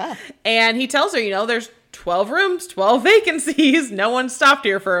Bates. Yeah. And he tells her, you know, there's 12 rooms, 12 vacancies. No one stopped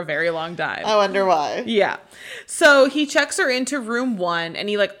here for a very long time. I wonder why. Yeah. So he checks her into room 1 and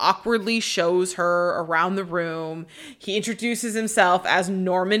he like awkwardly shows her around the room. He introduces himself as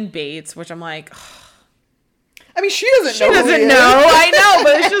Norman Bates, which I'm like, I mean, she doesn't she know. who he doesn't is. know. I know,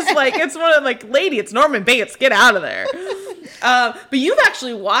 but it's just like, it's one of like, lady, it's Norman Bates. Get out of there. But you've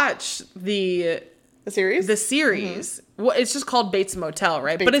actually watched the The series? series. Well, it's just called Bates Motel,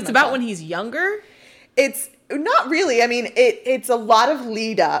 right? But Bates it's about Motel. when he's younger. It's not really. I mean, it's a lot of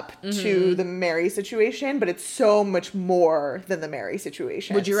lead up to the Mary situation, but it's so much more than the Mary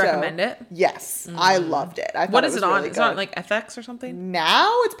situation. Would you So, recommend it? Yes, I loved it. I thought What it is was it on? really It's on good. like FX or something?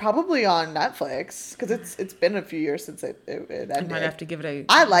 Now it's probably on Netflix because it's been a few years since it ended. I might have to give it a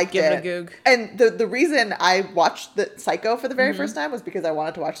I liked give it. it a goog. And the reason I watched the Psycho for the very first time was because I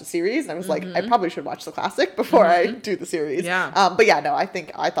wanted to watch the series, and I was like, I probably should watch the classic before I do the series. Yeah. But yeah, no, I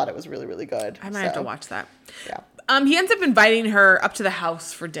thought it was really, really good. I might have to watch that. Yeah. He ends up inviting her up to the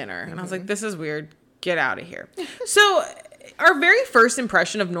house for dinner. And I was like, this is weird. Get out of here. So our very first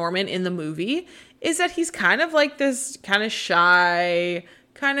impression of Norman in the movie is that he's kind of like this kind of shy,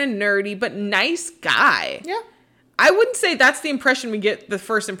 kind of nerdy, but nice guy. Yeah. I wouldn't say that's the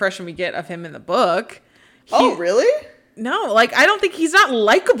first impression we get of him in the book. Oh, really? No, like, I don't think he's not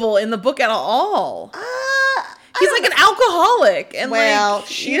likable in the book at all. He's like an alcoholic. And Well, like,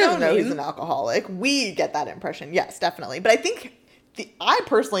 she you know doesn't what I know he's mean? an alcoholic. We get that impression. Yes, definitely. But I think I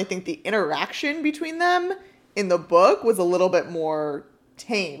personally think the interaction between them in the book was a little bit more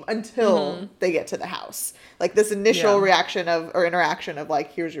tame until they get to the house. Like this initial reaction interaction of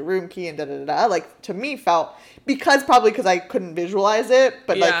like, here's your room key and da da da. Like to me felt probably because I couldn't visualize it,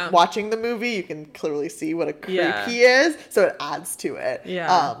 but like watching the movie, you can clearly see what a creep he is. So it adds to it.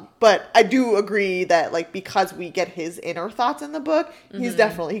 Yeah. But I do agree that like because we get his inner thoughts in the book,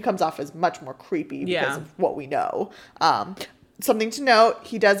 he comes off as much more creepy because of what we know. Something to note,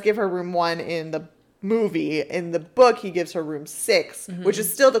 he does give her room 1 in the movie. In the book, he gives her room 6, which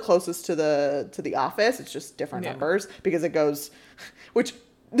is still the closest to the office. It's just different numbers because it goes, which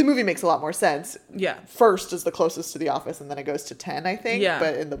the movie makes a lot more sense. Yeah. First is the closest to the office, and then it goes to 10, I think. Yeah.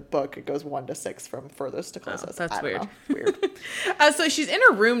 But in the book, it goes 1 to 6 from furthest to closest. That's I don't weird. know. Weird. So she's in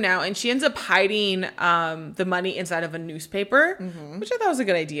her room now, and she ends up hiding the money inside of a newspaper, which I thought was a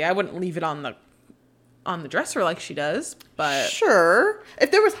good idea. I wouldn't leave it on the dresser like she does, but Sure. If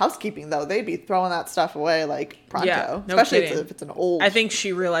there was housekeeping, though, they'd be throwing that stuff away like pronto. Yeah, no Especially kidding. if it's an old. I think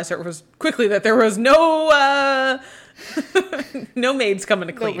she realized quickly that there was no no maids coming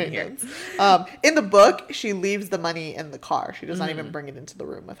to clean here. maintenance. In the book, she leaves the money in the car. She does not even bring it into the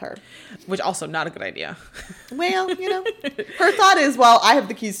room with her. Which also not a good idea. Well, her thought is, well, I have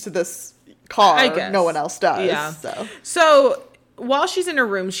the keys to this car. I guess. No one else does. Yeah. So while she's in her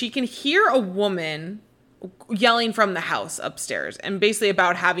room, she can hear a woman yelling from the house upstairs and basically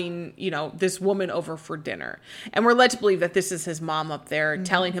about having, this woman over for dinner. And we're led to believe that this is his mom up there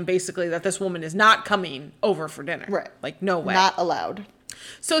telling him basically that this woman is not coming over for dinner. Right. Like, no way. Not allowed.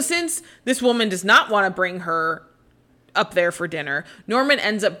 So since this woman does not want to bring her up there for dinner, Norman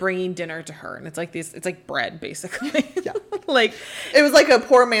ends up bringing dinner to her. And it's like bread, basically. Yeah. Like, it was like a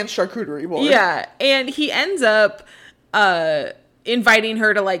poor man's charcuterie board. yeah. And he ends up, inviting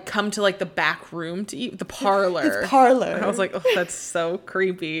her to like come to like the back room to eat, the parlor. It's parlor. And I was like, oh, that's so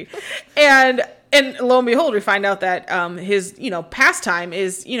creepy. And lo and behold, we find out that his pastime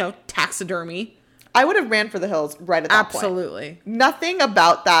is taxidermy. I would have ran for the hills right at that point. Absolutely. Nothing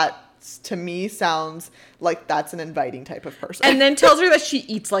about that to me sounds like that's an inviting type of person. And then tells her that she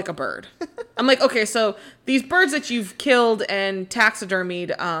eats like a bird. I'm like, okay, so these birds that you've killed and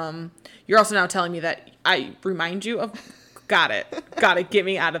taxidermied, you're also now telling me that I remind you of. Got it. Get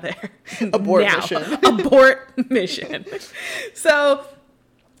me out of there. Abort now. mission. Abort mission. So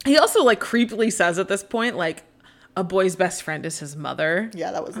He also like creepily says at this point, like, a boy's best friend is his mother.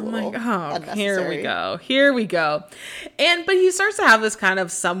 Yeah, that was a I'm little like, oh, unnecessary. Here we go. But he starts to have this kind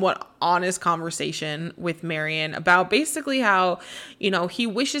of somewhat honest conversation with Marion about basically how, he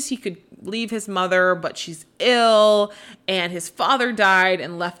wishes he could leave his mother, but she's ill, and his father died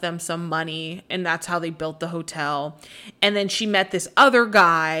and left them some money, and that's how they built the hotel. And then she met this other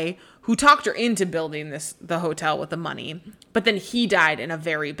guy who talked her into building the hotel with the money, but then he died in a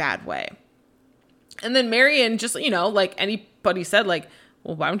very bad way. And then Marion just, like anybody said, like,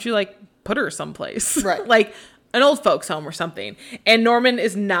 well, why don't you like put her someplace? Right. Like an old folks home or something. And Norman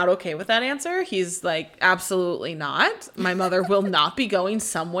is not okay with that answer. He's like, absolutely not. My mother will not be going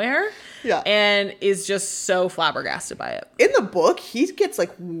somewhere. Yeah. And is just so flabbergasted by it. In the book, he gets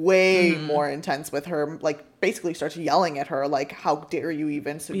like way more intense with her, like basically starts yelling at her, like, how dare you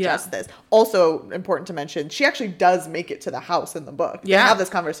even suggest this? Also important to mention, she actually does make it to the house in the book. Yeah. They have this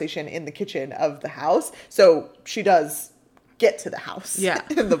conversation in the kitchen of the house. So she does get to the house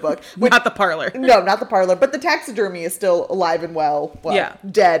in the book. Not the parlor. No, not the parlor, but the taxidermy is still alive and well.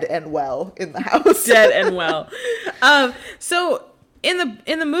 Dead and well in the house. Dead and well. So in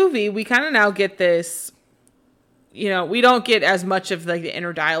the movie, we kind of now get this, we don't get as much of like the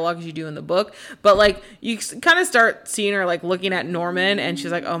inner dialogue as you do in the book, but like you kind of start seeing her like looking at Norman, and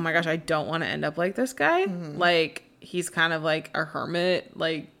she's like, oh my gosh, I don't want to end up like this guy. Like he's kind of like a hermit,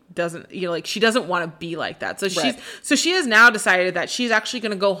 like doesn't, like she doesn't want to be like that. So she has now decided that she's actually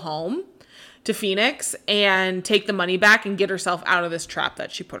going to go home to Phoenix and take the money back and get herself out of this trap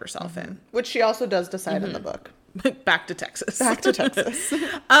that she put herself in. Which she also does decide in the book. Back to Texas.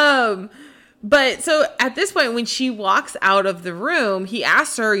 But so at this point, when she walks out of the room, he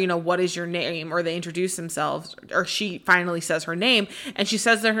asks her, what is your name? Or they introduce themselves, or she finally says her name, and she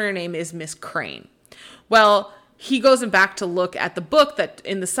says that her name is Miss Crane. Well, he goes back to look at the book, that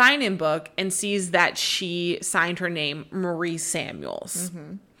in the sign-in book, and sees that she signed her name Marie Samuels.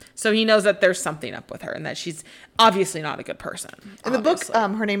 So he knows that there's something up with her, and that she's obviously not a good person. In the book,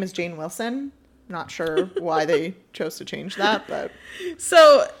 her name is Jane Wilson. Not sure why they chose to change that, but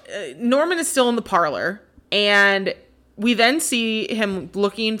so Norman is still in the parlor, and we then see him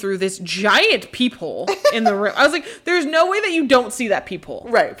looking through this giant peephole in the room. I was like, there's no way that you don't see that peephole.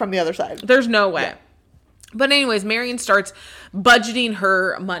 Right, from the other side. There's no way. Yeah. But anyways, Marion starts budgeting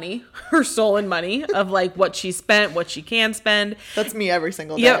her money, her stolen money of like what she spent, what she can spend. That's me every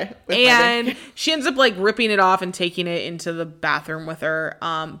single day. Yep. And she ends up like ripping it off and taking it into the bathroom with her.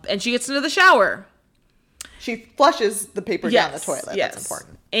 And she gets into the shower. She flushes the paper down the toilet. Yes. That's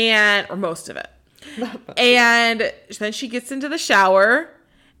important. Or most of it. And then she gets into the shower,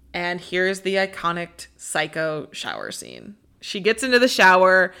 and here's the iconic Psycho shower scene. She gets into the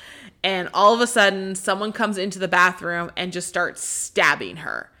shower, and all of a sudden, someone comes into the bathroom and just starts stabbing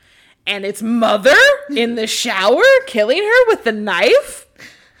her. And it's Mother in the shower killing her with the knife.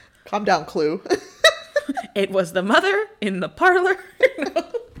 Calm down, Clue. It was the mother in the parlor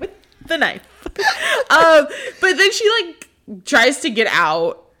with the knife. But then she like tries to get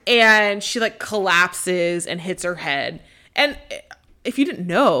out, and she like collapses and hits her head. And if you didn't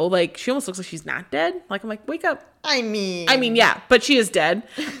know, like she almost looks like she's not dead. Like I'm like, wake up. I mean, yeah, but she is dead.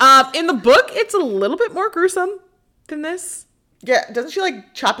 In the book, it's a little bit more gruesome than this. Yeah, doesn't she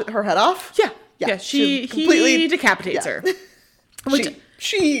like chop her head off? Yeah. He decapitates her.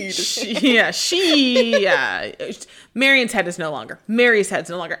 Marion's head is no longer. Mary's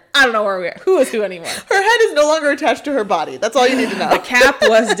head's no longer. I don't know where we are. Who is who anymore? Her head is no longer attached to her body. That's all you need to know. The cap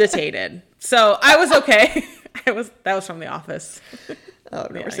was detated, so I was okay. That was from The Office. Oh,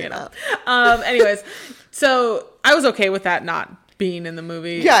 I've never seen that. Anyways, so I was okay with that not being in the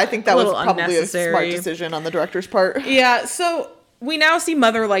movie. Yeah, I think that was probably a smart decision on the director's part. Yeah, so we now see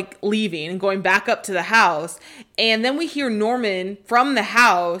Mother like leaving and going back up to the house, and then we hear Norman from the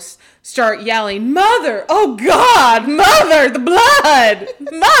house start yelling, "Mother! Oh God, Mother! The blood!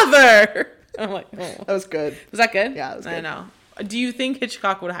 Mother!" I'm like, oh. That was good. Was that good? Yeah, it was good. I know. Do you think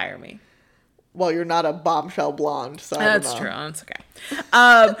Hitchcock would hire me? Well, you're not a bombshell blonde, so that's true. That's okay.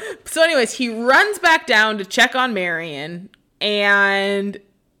 So anyways, he runs back down to check on Marion, and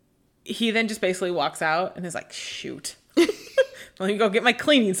he then just basically walks out and is like, shoot. Let me go get my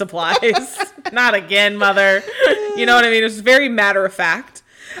cleaning supplies. Not again, Mother. You know what I mean? It was very matter of fact.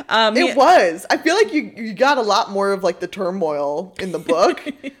 It was. I feel like you got a lot more of like the turmoil in the book.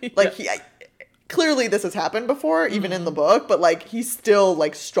 Like clearly this has happened before, even in the book, but like he still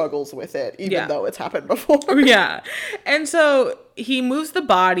like struggles with it, even though it's happened before. Yeah. And so he moves the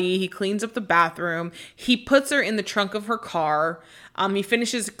body, he cleans up the bathroom, he puts her in the trunk of her car. He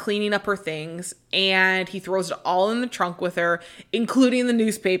finishes cleaning up her things, and he throws it all in the trunk with her, including the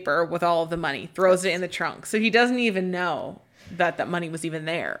newspaper with all of the money. Throws it in the trunk. So he doesn't even know that money was even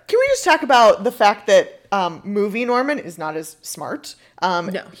there. Can we just talk about the fact that movie Norman is not as smart?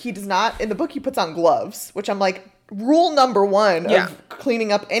 No. He does not, in the book, he puts on gloves, which I'm like, rule number one of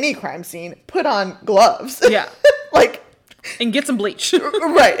cleaning up any crime scene, put on gloves. Yeah. Like. And get some bleach.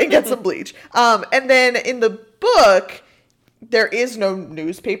 Right, and get some bleach. And then in the book, there is no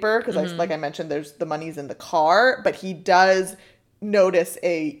newspaper because, like I mentioned, there's the money's in the car, but he does notice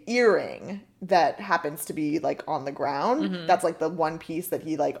a earring that happens to be like on the ground. That's like the one piece that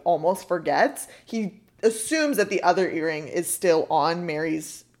he like almost forgets. He assumes that the other earring is still on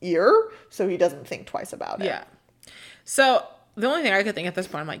Mary's ear, so he doesn't think twice about it. Yeah. So the only thing I could think at this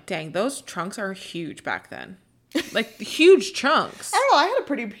point, I'm like, dang, those trunks are huge back then. Like huge chunks. I don't know. I had a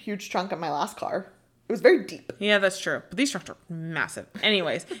pretty huge trunk in my last car. It was very deep. Yeah, that's true. But these trucks are massive.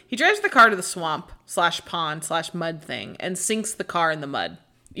 Anyways, he drives the car to the swamp/pond/mud thing and sinks the car in the mud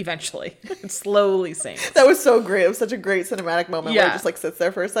eventually. It slowly sinks. That was so great. It was such a great cinematic moment where he just like sits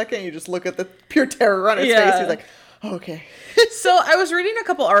there for a second. You just look at the pure terror on his face. He's like, oh, okay. So I was reading a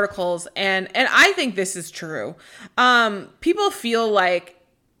couple articles and I think this is true. People feel like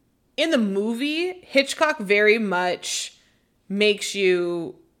in the movie, Hitchcock very much makes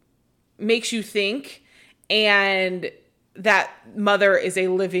you think and that mother is a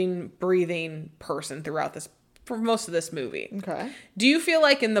living, breathing person for most of this movie. Okay. Do you feel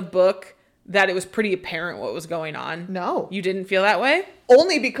like in the book that it was pretty apparent what was going on? No. You didn't feel that way?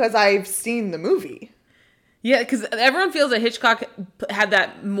 Only because I've seen the movie. Yeah, because everyone feels that Hitchcock had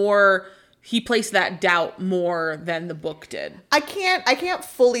that more... He placed that doubt more than the book did. I can't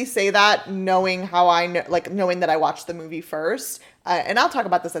fully say that knowing how I know, like knowing that I watched the movie first. And I'll talk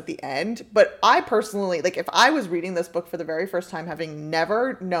about this at the end. But I personally, like if I was reading this book for the very first time, having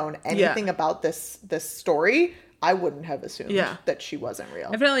never known anything about this story, I wouldn't have assumed that she wasn't real.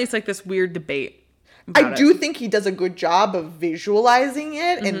 Evidently, it's like this weird debate. I do think he does a good job of visualizing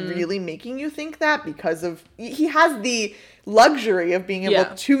it and really making you think that because of he has the luxury of being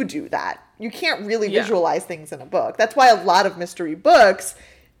able to do that. You can't really visualize things in a book. That's why a lot of mystery books,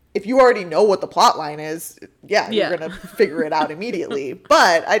 if you already know what the plot line is, you're going to figure it out immediately.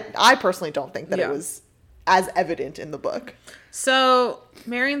 But I personally don't think that it was as evident in the book. So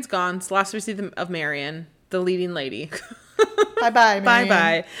Marion's gone. It's the last we see of Marion, the leading lady. Bye-bye, Marion.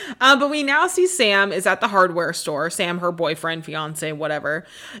 Bye-bye. But we now see Sam is at the hardware store. Sam, her boyfriend, fiance, whatever.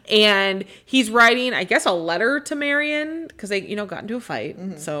 And he's writing, I guess, a letter to Marion because they, got into a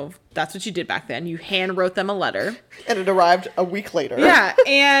fight. So that's what you did back then. You hand wrote them a letter. And it arrived a week later. Yeah.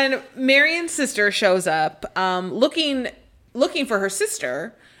 And Marion's sister shows up looking for her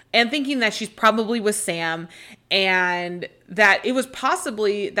sister and thinking that she's probably with Sam and that it was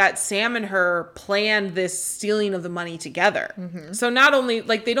possibly that Sam and her planned this stealing of the money together. So not only,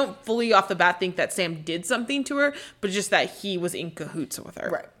 like, they don't fully off the bat think that Sam did something to her, but just that he was in cahoots with her.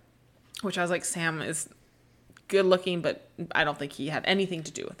 Right. Which I was like, Sam is good looking, but I don't think he had anything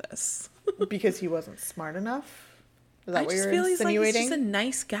to do with this. Because he wasn't smart enough? Is that what you're feel insinuating? He's just a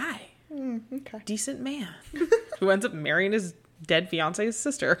nice guy. Okay. Decent man. Who ends up marrying his dead fiance's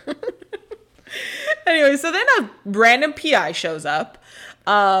sister. Anyway, so then a random PI shows up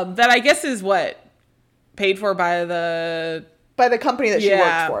that I guess is paid for by the company that she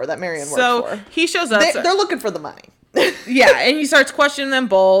worked for, that Marion worked for. So he shows up. They're looking for the money. Yeah, and he starts questioning them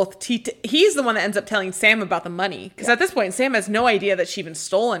both. He's the one that ends up telling Sam about the money because at this point Sam has no idea that she even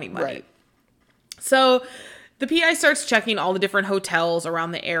stole any money. Right. So the PI starts checking all the different hotels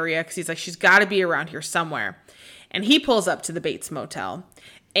around the area because he's like, she's got to be around here somewhere. And he pulls up to the Bates Motel.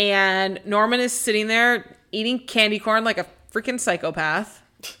 And Norman is sitting there eating candy corn like a freaking psychopath.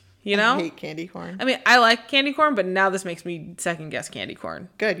 I hate candy corn. I mean, I like candy corn, but now this makes me second guess candy corn.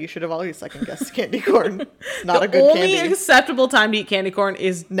 Good. You should have always second guessed candy corn. Not a good The only candy. acceptable time to eat candy corn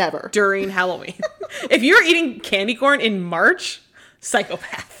is never during Halloween. If you're eating candy corn in March,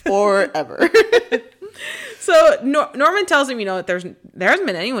 psychopath. Forever. So Norman tells him, there hasn't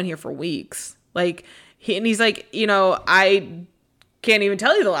been anyone here for weeks. Like, he's like, I can't even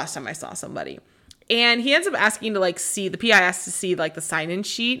tell you the last time I saw somebody. And he ends up asking to see, the PI asks to see the sign-in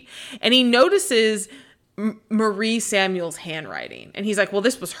sheet. And he notices Marie Samuel's handwriting. And he's like, well,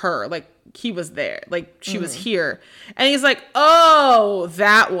 this was her. Like, he was there. Like, she was here. And he's like, oh,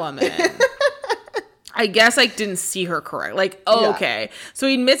 that woman. I guess I didn't see her correct. Like, okay. So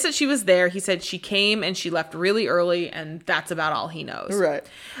he admits that she was there. He said she came and she left really early, and that's about all he knows. Right.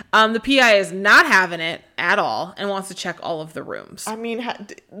 The PI is not having it at all and wants to check all of the rooms. I mean,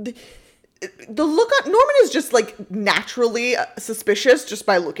 the look on Norman is just like naturally suspicious just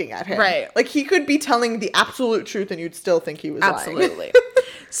by looking at him. Right. Like he could be telling the absolute truth and you'd still think he was lying. Absolutely.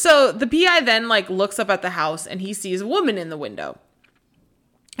 So the PI then like looks up at the house and he sees a woman in the window.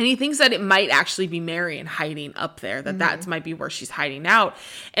 And he thinks that it might actually be Marion hiding up there, that might be where she's hiding out.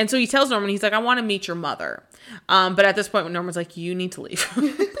 And so he tells Norman, he's like, I want to meet your mother. But at this point, Norman's like, you need to leave.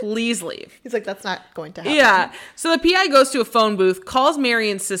 Please leave. He's like, that's not going to happen. Yeah. So the PI goes to a phone booth, calls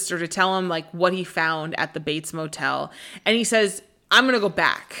Marion's sister to tell him like what he found at the Bates Motel. And he says, I'm going to go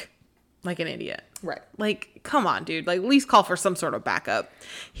back like an idiot. Right. Like, come on, dude. Like, at least call for some sort of backup.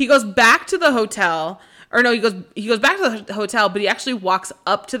 He goes back to the hotel. Or no, he goes back to the hotel, but he actually walks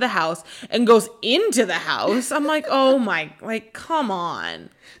up to the house and goes into the house. I'm like, oh my, like, come on.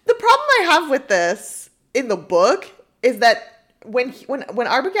 The problem I have with this in the book is that when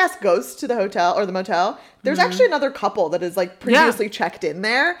Arbogast goes to the hotel or the motel, there's actually another couple that is like previously checked in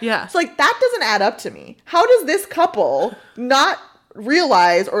there. Yeah. So like that doesn't add up to me. How does this couple not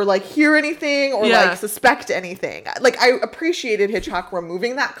realize or like hear anything or like suspect anything? Like I appreciated Hitchcock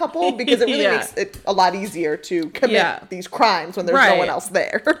removing that couple because it really makes it a lot easier to commit these crimes when there's no one else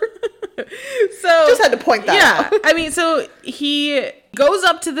there. So just had to point that out. I mean, so he goes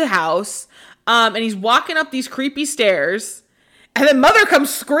up to the house and he's walking up these creepy stairs and then Mother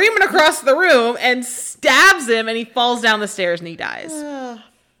comes screaming across the room and stabs him and he falls down the stairs and he dies.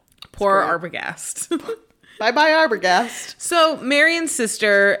 Poor Arbogast. Bye-bye, Arbogast. So Marion's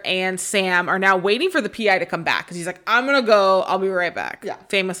sister and Sam are now waiting for the PI to come back because he's like, I'm going to go. I'll be right back. Yeah.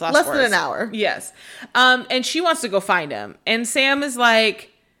 Famous last Less words. than an hour. Yes. And she wants to go find him. And Sam is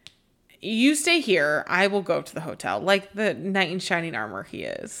like, you stay here. I will go to the hotel. Like the knight in shining armor he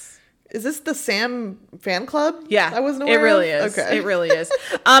is. Is this the Sam fan club? Yeah. I wasn't aware It really of? is. Okay. It really is.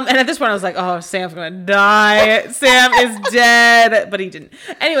 And at this point I was like, oh, Sam's going to die. Sam is dead. But he didn't.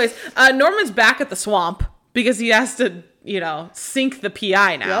 Anyways, Norman's back at the swamp because he has to, sink the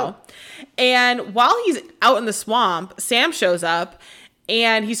PI now. Yep. And while he's out in the swamp, Sam shows up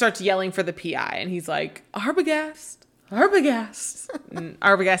and he starts yelling for the PI. And he's like, Arbogast, Arbogast. And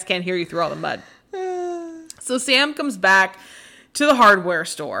Arbogast can't hear you through all the mud. So Sam comes back to the hardware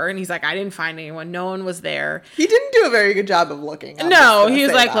store and he's like, I didn't find anyone. No one was there. He didn't do a very good job of looking. No, he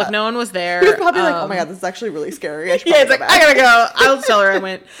was like, look, no one was there. He was probably like, oh my God, this is actually really scary. He's like, I gotta go. I'll tell her I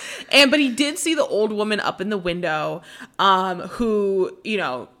went. But he did see the old woman up in the window who,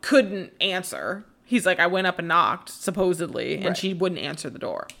 couldn't answer. He's like, I went up and knocked, supposedly, and she wouldn't answer the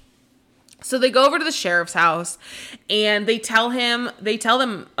door. So they go over to the sheriff's house and they tell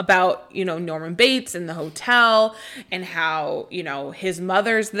them about, Norman Bates in the hotel and how, his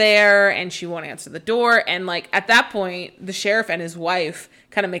mother's there and she won't answer the door. And like at that point, the sheriff and his wife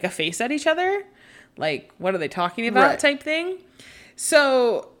kind of make a face at each other. Like, what are they talking about type thing?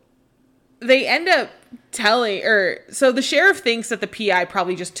 So they end up so the sheriff thinks that the PI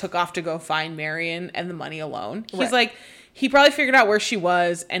probably just took off to go find Marion and the money alone. He's like, he probably figured out where she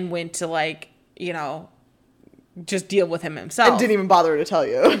was and went to just deal with him himself. And didn't even bother to tell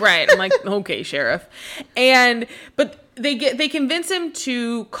you. Right. I'm like, okay, sheriff. But they convince him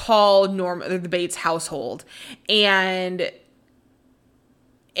to call the Bates household and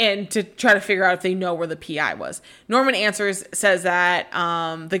to try to figure out if they know where the PI was. Norman says that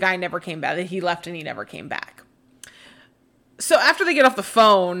the guy never came back, that he left and he never came back. So after they get off the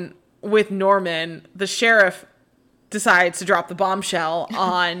phone with Norman, the sheriff decides to drop the bombshell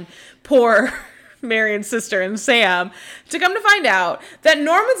on poor Marion's sister and Sam to come to find out that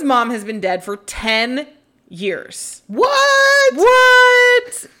Norman's mom has been dead for 10 years. What?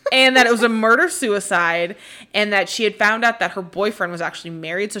 And that it was a murder-suicide and that she had found out that her boyfriend was actually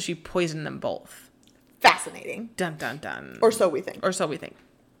married, so she poisoned them both. Fascinating. Dun, dun, dun. Or so we think.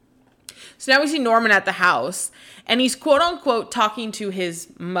 So now we see Norman at the house, and he's quote-unquote talking to his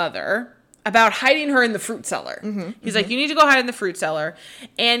mother about hiding her in the fruit cellar. He's like, you need to go hide in the fruit cellar.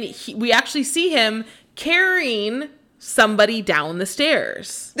 And we actually see him carrying somebody down the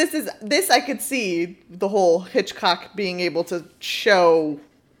stairs. This I could see the whole Hitchcock being able to show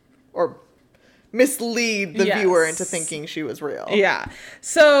or mislead the viewer into thinking she was real. Yeah.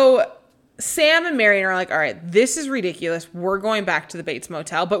 So Sam and Marion are like, all right, this is ridiculous. We're going back to the Bates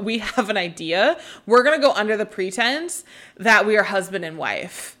Motel, but we have an idea. We're going to go under the pretense that we are husband and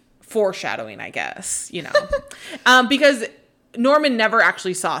wife. Foreshadowing, I guess, because Norman never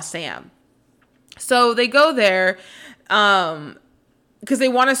actually saw Sam. So they go there, because they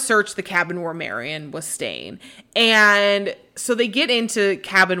want to search the cabin where Marion was staying. And so they get into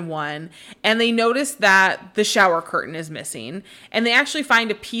cabin 1 and they notice that the shower curtain is missing. And they actually find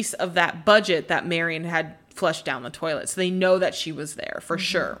a piece of that budget that Marion had flushed down the toilet. So they know that she was there for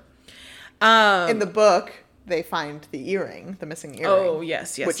sure. In the book, they find the earring, the missing earring. Oh,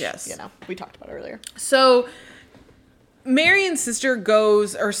 yes. Which, we talked about earlier. So Marion's sister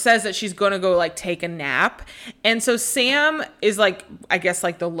goes or says that she's going to go like take a nap. And so Sam is like, I guess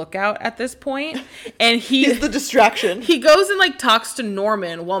like the lookout at this point. And he's the distraction. He goes and like talks to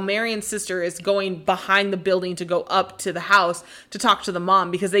Norman while Marion's sister is going behind the building to go up to the house to talk to the mom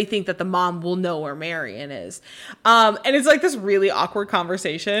because they think that the mom will know where Marion is. And it's like this really awkward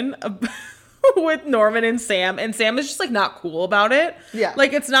conversation with Norman and Sam is just like not cool about it. Yeah.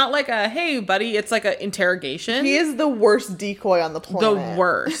 Like it's not like a, hey buddy, it's like an interrogation. He is the worst decoy on the planet. The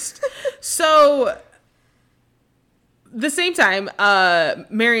worst. So the same time,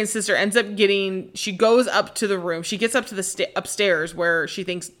 Marion's sister ends up she goes up to the room. She gets up to the upstairs where she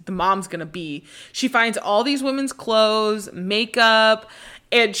thinks the mom's going to be. She finds all these women's clothes, makeup,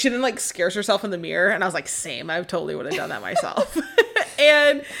 and she then like scares herself in the mirror. And I was like, same. I totally would have done that myself.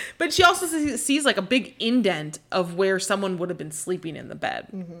 But she also sees like a big indent of where someone would have been sleeping in the bed.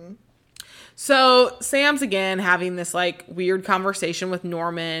 Mm-hmm. So Sam's again having this like weird conversation with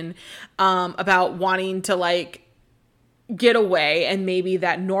Norman about wanting to like get away, and maybe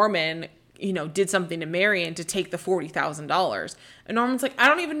that Norman, did something to Marion to take the $40,000. And Norman's like, I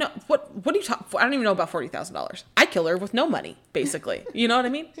don't even know what do you talk? I don't even know about $40,000. I kill her with no money, basically. You know what I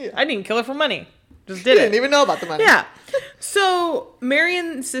mean? Yeah. I didn't kill her for money. Just did it. Didn't even know about the money. Yeah. So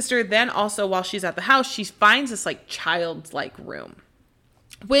Marion's sister then also, while she's at the house, she finds this like childlike room,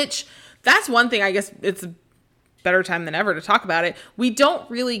 which that's one thing. I guess it's a better time than ever to talk about it. We don't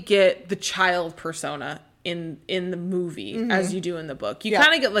really get the child persona in the movie as you do in the book. You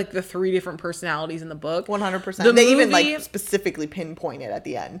kind of get like the 3 different personalities in the book. 100%. They even like specifically pinpoint it at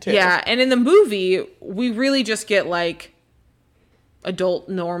the end too. Yeah. And in the movie, we really just get like adult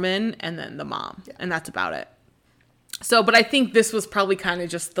Norman and then the mom, and that's about it. So, but I think this was probably kind of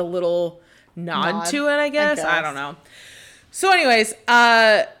just the little nod to it, I guess. I don't know. So anyways,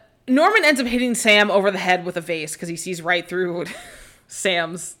 Norman ends up hitting Sam over the head with a vase because he sees right through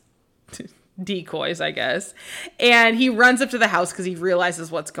Sam's decoys, I guess. And he runs up to the house because he realizes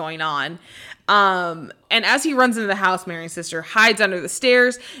what's going on. And as he runs into the house, Marion's sister hides under the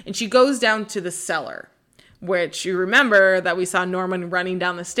stairs and she goes down to the cellar, which you remember that we saw Norman running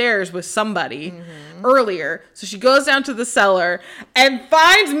down the stairs with somebody earlier. So she goes down to the cellar and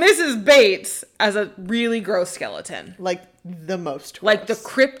finds Mrs. Bates as a really gross skeleton. Like the most gross. Like the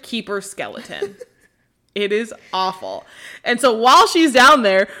Crypt Keeper skeleton. It is awful. And so while she's down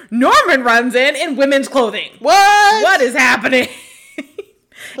there, Norman runs in women's clothing. What is happening?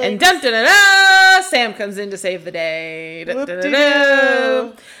 And dun-dun-dun-dun, Sam comes in to save the day.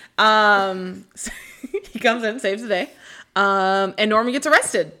 He comes in, saves the day. And Norman gets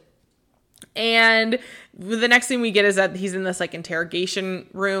arrested. And the next thing we get is that he's in this like interrogation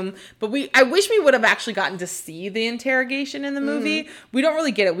room. But I wish we would have actually gotten to see the interrogation in the movie. We don't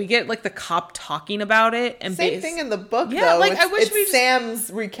really get it. We get like the cop talking about it. And same thing in the book, though. Like I wish Sam's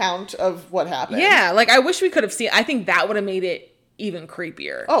recount of what happened. Yeah, like I wish we could have seen. I think that would have made it even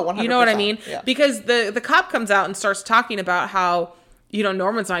creepier. Oh, 100%. You know what I mean? Yeah. Because the cop comes out and starts talking about how,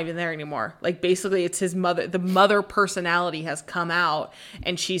 Norman's not even there anymore. Like, basically, it's his mother. The mother personality has come out,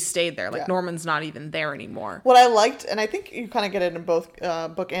 and she's stayed there. Like, Norman's not even there anymore. What I liked, and I think you kind of get it in both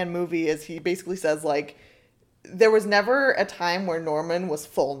book and movie, is he basically says, like, there was never a time where Norman was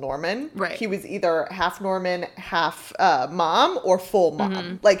full Norman. Right. He was either half Norman, half mom, or full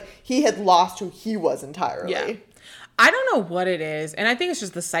mom. Like, he had lost who he was entirely. Yeah. I don't know what it is, and I think it's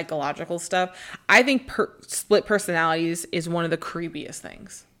just the psychological stuff. I think split personalities is one of the creepiest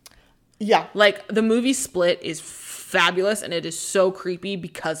things. Yeah. Like, the movie Split is fabulous, and it is so creepy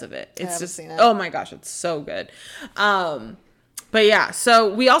because of it. It's just, seen it. Oh my gosh, it's so good. But yeah,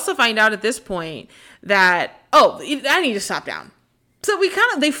 so we also find out at this point that, I need to stop down. So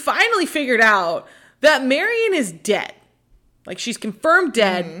they finally figured out that Marion is dead. Like, she's confirmed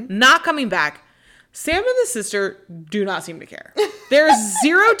dead, not coming back. Sam and the sister do not seem to care. There's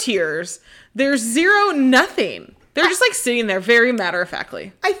 0 tears. There's 0 nothing. They're just like sitting there very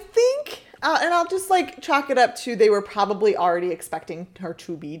matter-of-factly. I think, and I'll just like chalk it up to they were probably already expecting her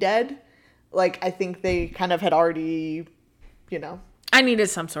to be dead. Like, I think they kind of had already, I needed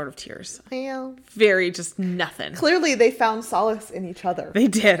some sort of tears. Yeah. Very just nothing. Clearly they found solace in each other. They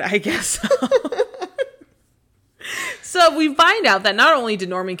did, I guess so. So we find out that not only did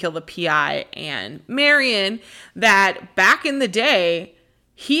Norman kill the PI and Marion, that back in the day,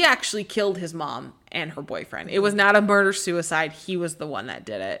 he actually killed his mom and her boyfriend. It was not a murder-suicide. He was the one that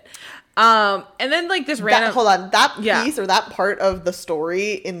did it. And then like this random... Hold on. That piece or that part of the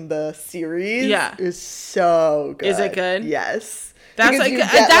story in the series is so good. Is it good? Yes. That's like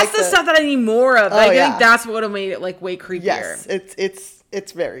that's the stuff that I need more of. I think that's what would have made it like way creepier. Yes,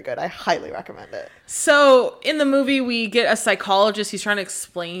 it's very good. I highly recommend it. So in the movie, we get a psychologist. He's trying to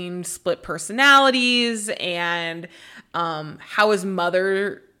explain split personalities and how his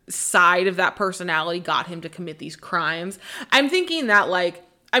mother side of that personality got him to commit these crimes. I'm thinking that like,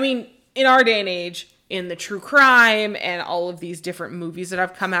 I mean, in our day and age, in the true crime and all of these different movies that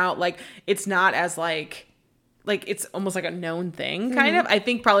have come out, like it's not as like it's almost like a known thing kind of. I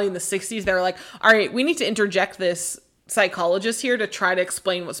think probably in the 60s, they were like, all right, we need to interject this psychologist here to try to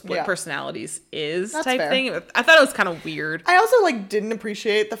explain what split personalities is. That's type fair. Thing. I thought it was kind of weird. I also like didn't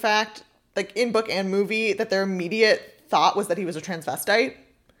appreciate the fact like in book and movie that their immediate thought was that he was a transvestite.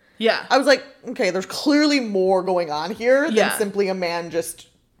 Yeah. I was like, okay, there's clearly more going on here than simply a man just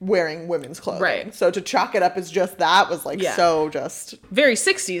wearing women's clothing. Right. So to chalk it up as just that was like so just... Very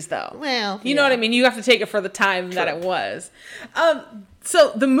 60s though. Well, you know what I mean? You have to take it for the time that it was.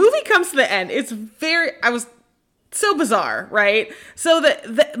 So the movie comes to the end. It's so bizarre, right? So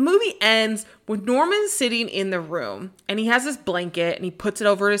the movie ends with Norman sitting in the room and he has this blanket and he puts it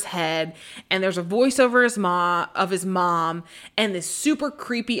over his head and there's a voice over his mom and this super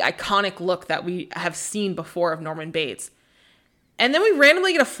creepy iconic look that we have seen before of Norman Bates. And then we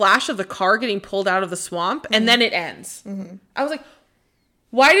randomly get a flash of the car getting pulled out of the swamp and then it ends. Mm-hmm. I was like,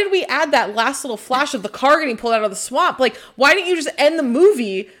 why did we add that last little flash of the car getting pulled out of the swamp? Like, why didn't you just end the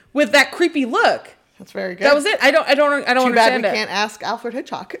movie with that creepy look? That's very good. That was it. I don't understand it. Too bad we can't ask Alfred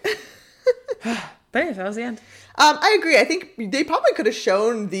Hitchcock. But anyways, that was the end. I agree. I think they probably could have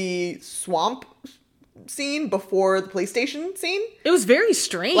shown the swamp scene before the police station scene. It was very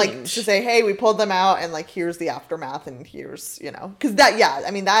strange. Like to say, hey, we pulled them out and like here's the aftermath and here's, because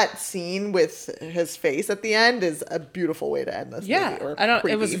that scene with his face at the end is a beautiful way to end this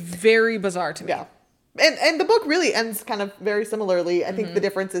movie. It was very bizarre to me. Yeah. And the book really ends kind of very similarly. I think the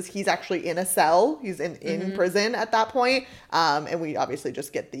difference is he's actually in a cell. He's in prison at that point. And we obviously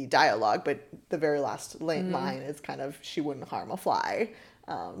just get the dialogue. But the very last line is kind of, she wouldn't harm a fly,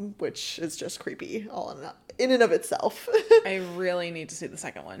 which is just creepy all in and of itself. I really need to see the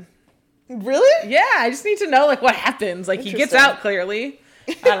second one. Really? Yeah, I just need to know like what happens. Like he gets out clearly.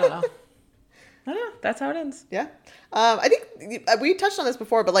 I don't know. I don't know. That's how it ends. Yeah. I think we touched on this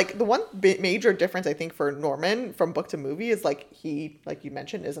before, but like the one major difference I think for Norman from book to movie is like he, like you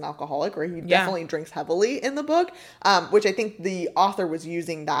mentioned, is an alcoholic, or he definitely drinks heavily in the book, which I think the author was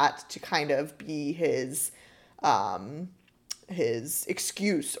using that to kind of be his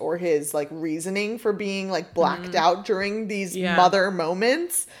excuse or his like reasoning for being like blacked out during these mother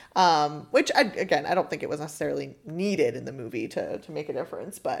moments, which I don't think it was necessarily needed in the movie to make a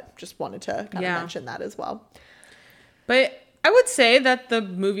difference, but just wanted to kind of mention that as well. But I would say that the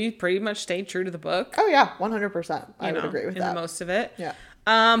movie pretty much stayed true to the book. Oh yeah, 100%. I would agree with that. In most of it. Yeah.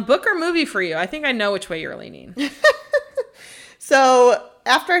 Book or movie for you? I think I know which way you're leaning. So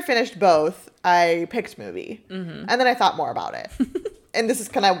after I finished both, I picked movie, and then I thought more about it. And this is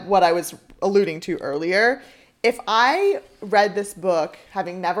kind of what I was alluding to earlier. If I read this book,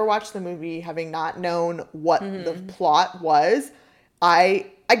 having never watched the movie, having not known what the plot was, I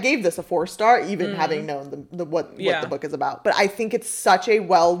gave this a 4-star, even having known what the book is about. But I think it's such a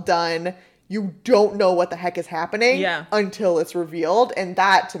well done. You don't know what the heck is happening until it's revealed, and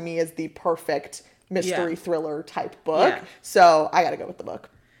that to me is the perfect mystery thriller type book. Yeah. So I got to go with the book.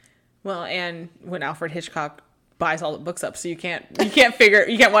 Well, and when Alfred Hitchcock buys all the books up, so you can't read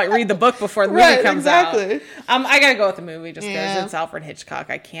the book before the movie comes out. I gotta go with the movie just because it's Alfred Hitchcock.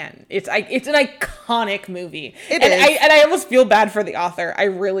 I can't. It's an iconic movie. It is. I almost feel bad for the author. I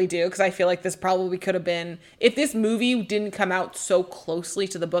really do, because I feel like this probably could have been, if this movie didn't come out so closely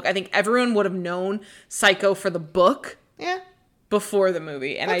to the book, I think everyone would have known Psycho for the book. Yeah. Before the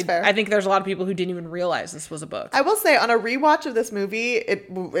movie. And I think there's a lot of people who didn't even realize this was a book. I will say, on a rewatch of this movie, it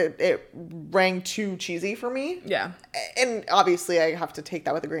rang too cheesy for me. Yeah. And obviously I have to take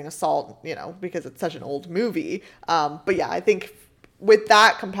that with a grain of salt, because it's such an old movie. But yeah, I think with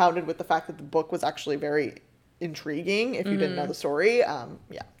that compounded with the fact that the book was actually very intriguing if you didn't know the story,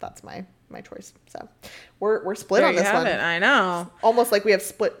 that's my choice. So we're split on this one. I know. Almost like we have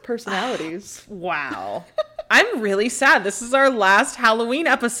split personalities. Wow. I'm really sad. This is our last Halloween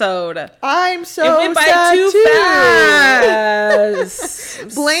episode. I'm so It went by sad too too.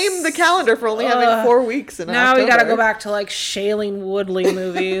 fast. Blame the calendar for only having 4 weeks in Now October. we gotta go back to like Shailene Woodley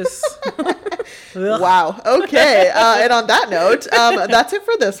movies. Ugh. Wow. Okay. And on that note, that's it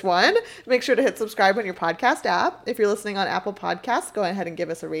for this one. Make sure to hit subscribe on your podcast app. If you're listening on Apple Podcasts, go ahead and give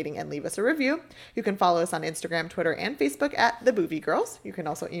us a rating and leave us a review. You can follow us on Instagram, Twitter, and Facebook at The Boovie Girls. You can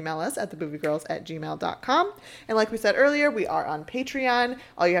also email us at theboviegirls@gmail.com. And like we said earlier, we are on Patreon.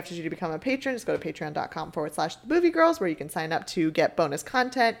 All you have to do to become a patron is go to patreon.com/theboviegirls, where you can sign up to get bonus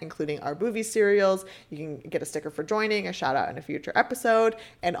content, including our Boovie serials. You can get a sticker for joining, a shout out in a future episode,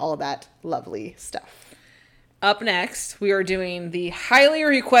 and all that lovely stuff. Up next, we are doing the highly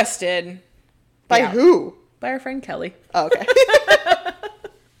requested By who? by our friend Kelly. Oh, okay.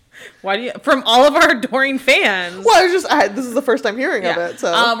 Why do you? From all of our adoring fans. Well, this is the first time hearing of it,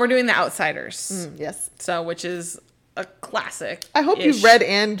 so. We're doing The Outsiders. Yes. So, which is a classic. I hope you read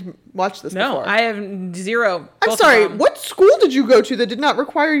and watched this No, before. I have zero. I'm both sorry, of them. what school did you go to that did not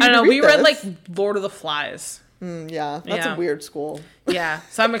require you I to don't know. read We read this? like Lord of the Flies. Yeah, that's Yeah. a weird school. Yeah.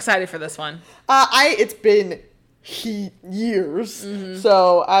 So I'm excited for this one. It's been years,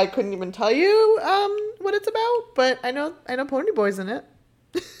 so I couldn't even tell you what it's about, but I know Pony Boy's in it.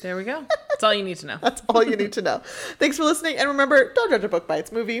 There we go. That's all you need to know. That's all you need to know. Thanks for listening, and remember, don't judge a book by its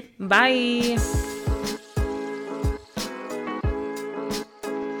movie. Bye.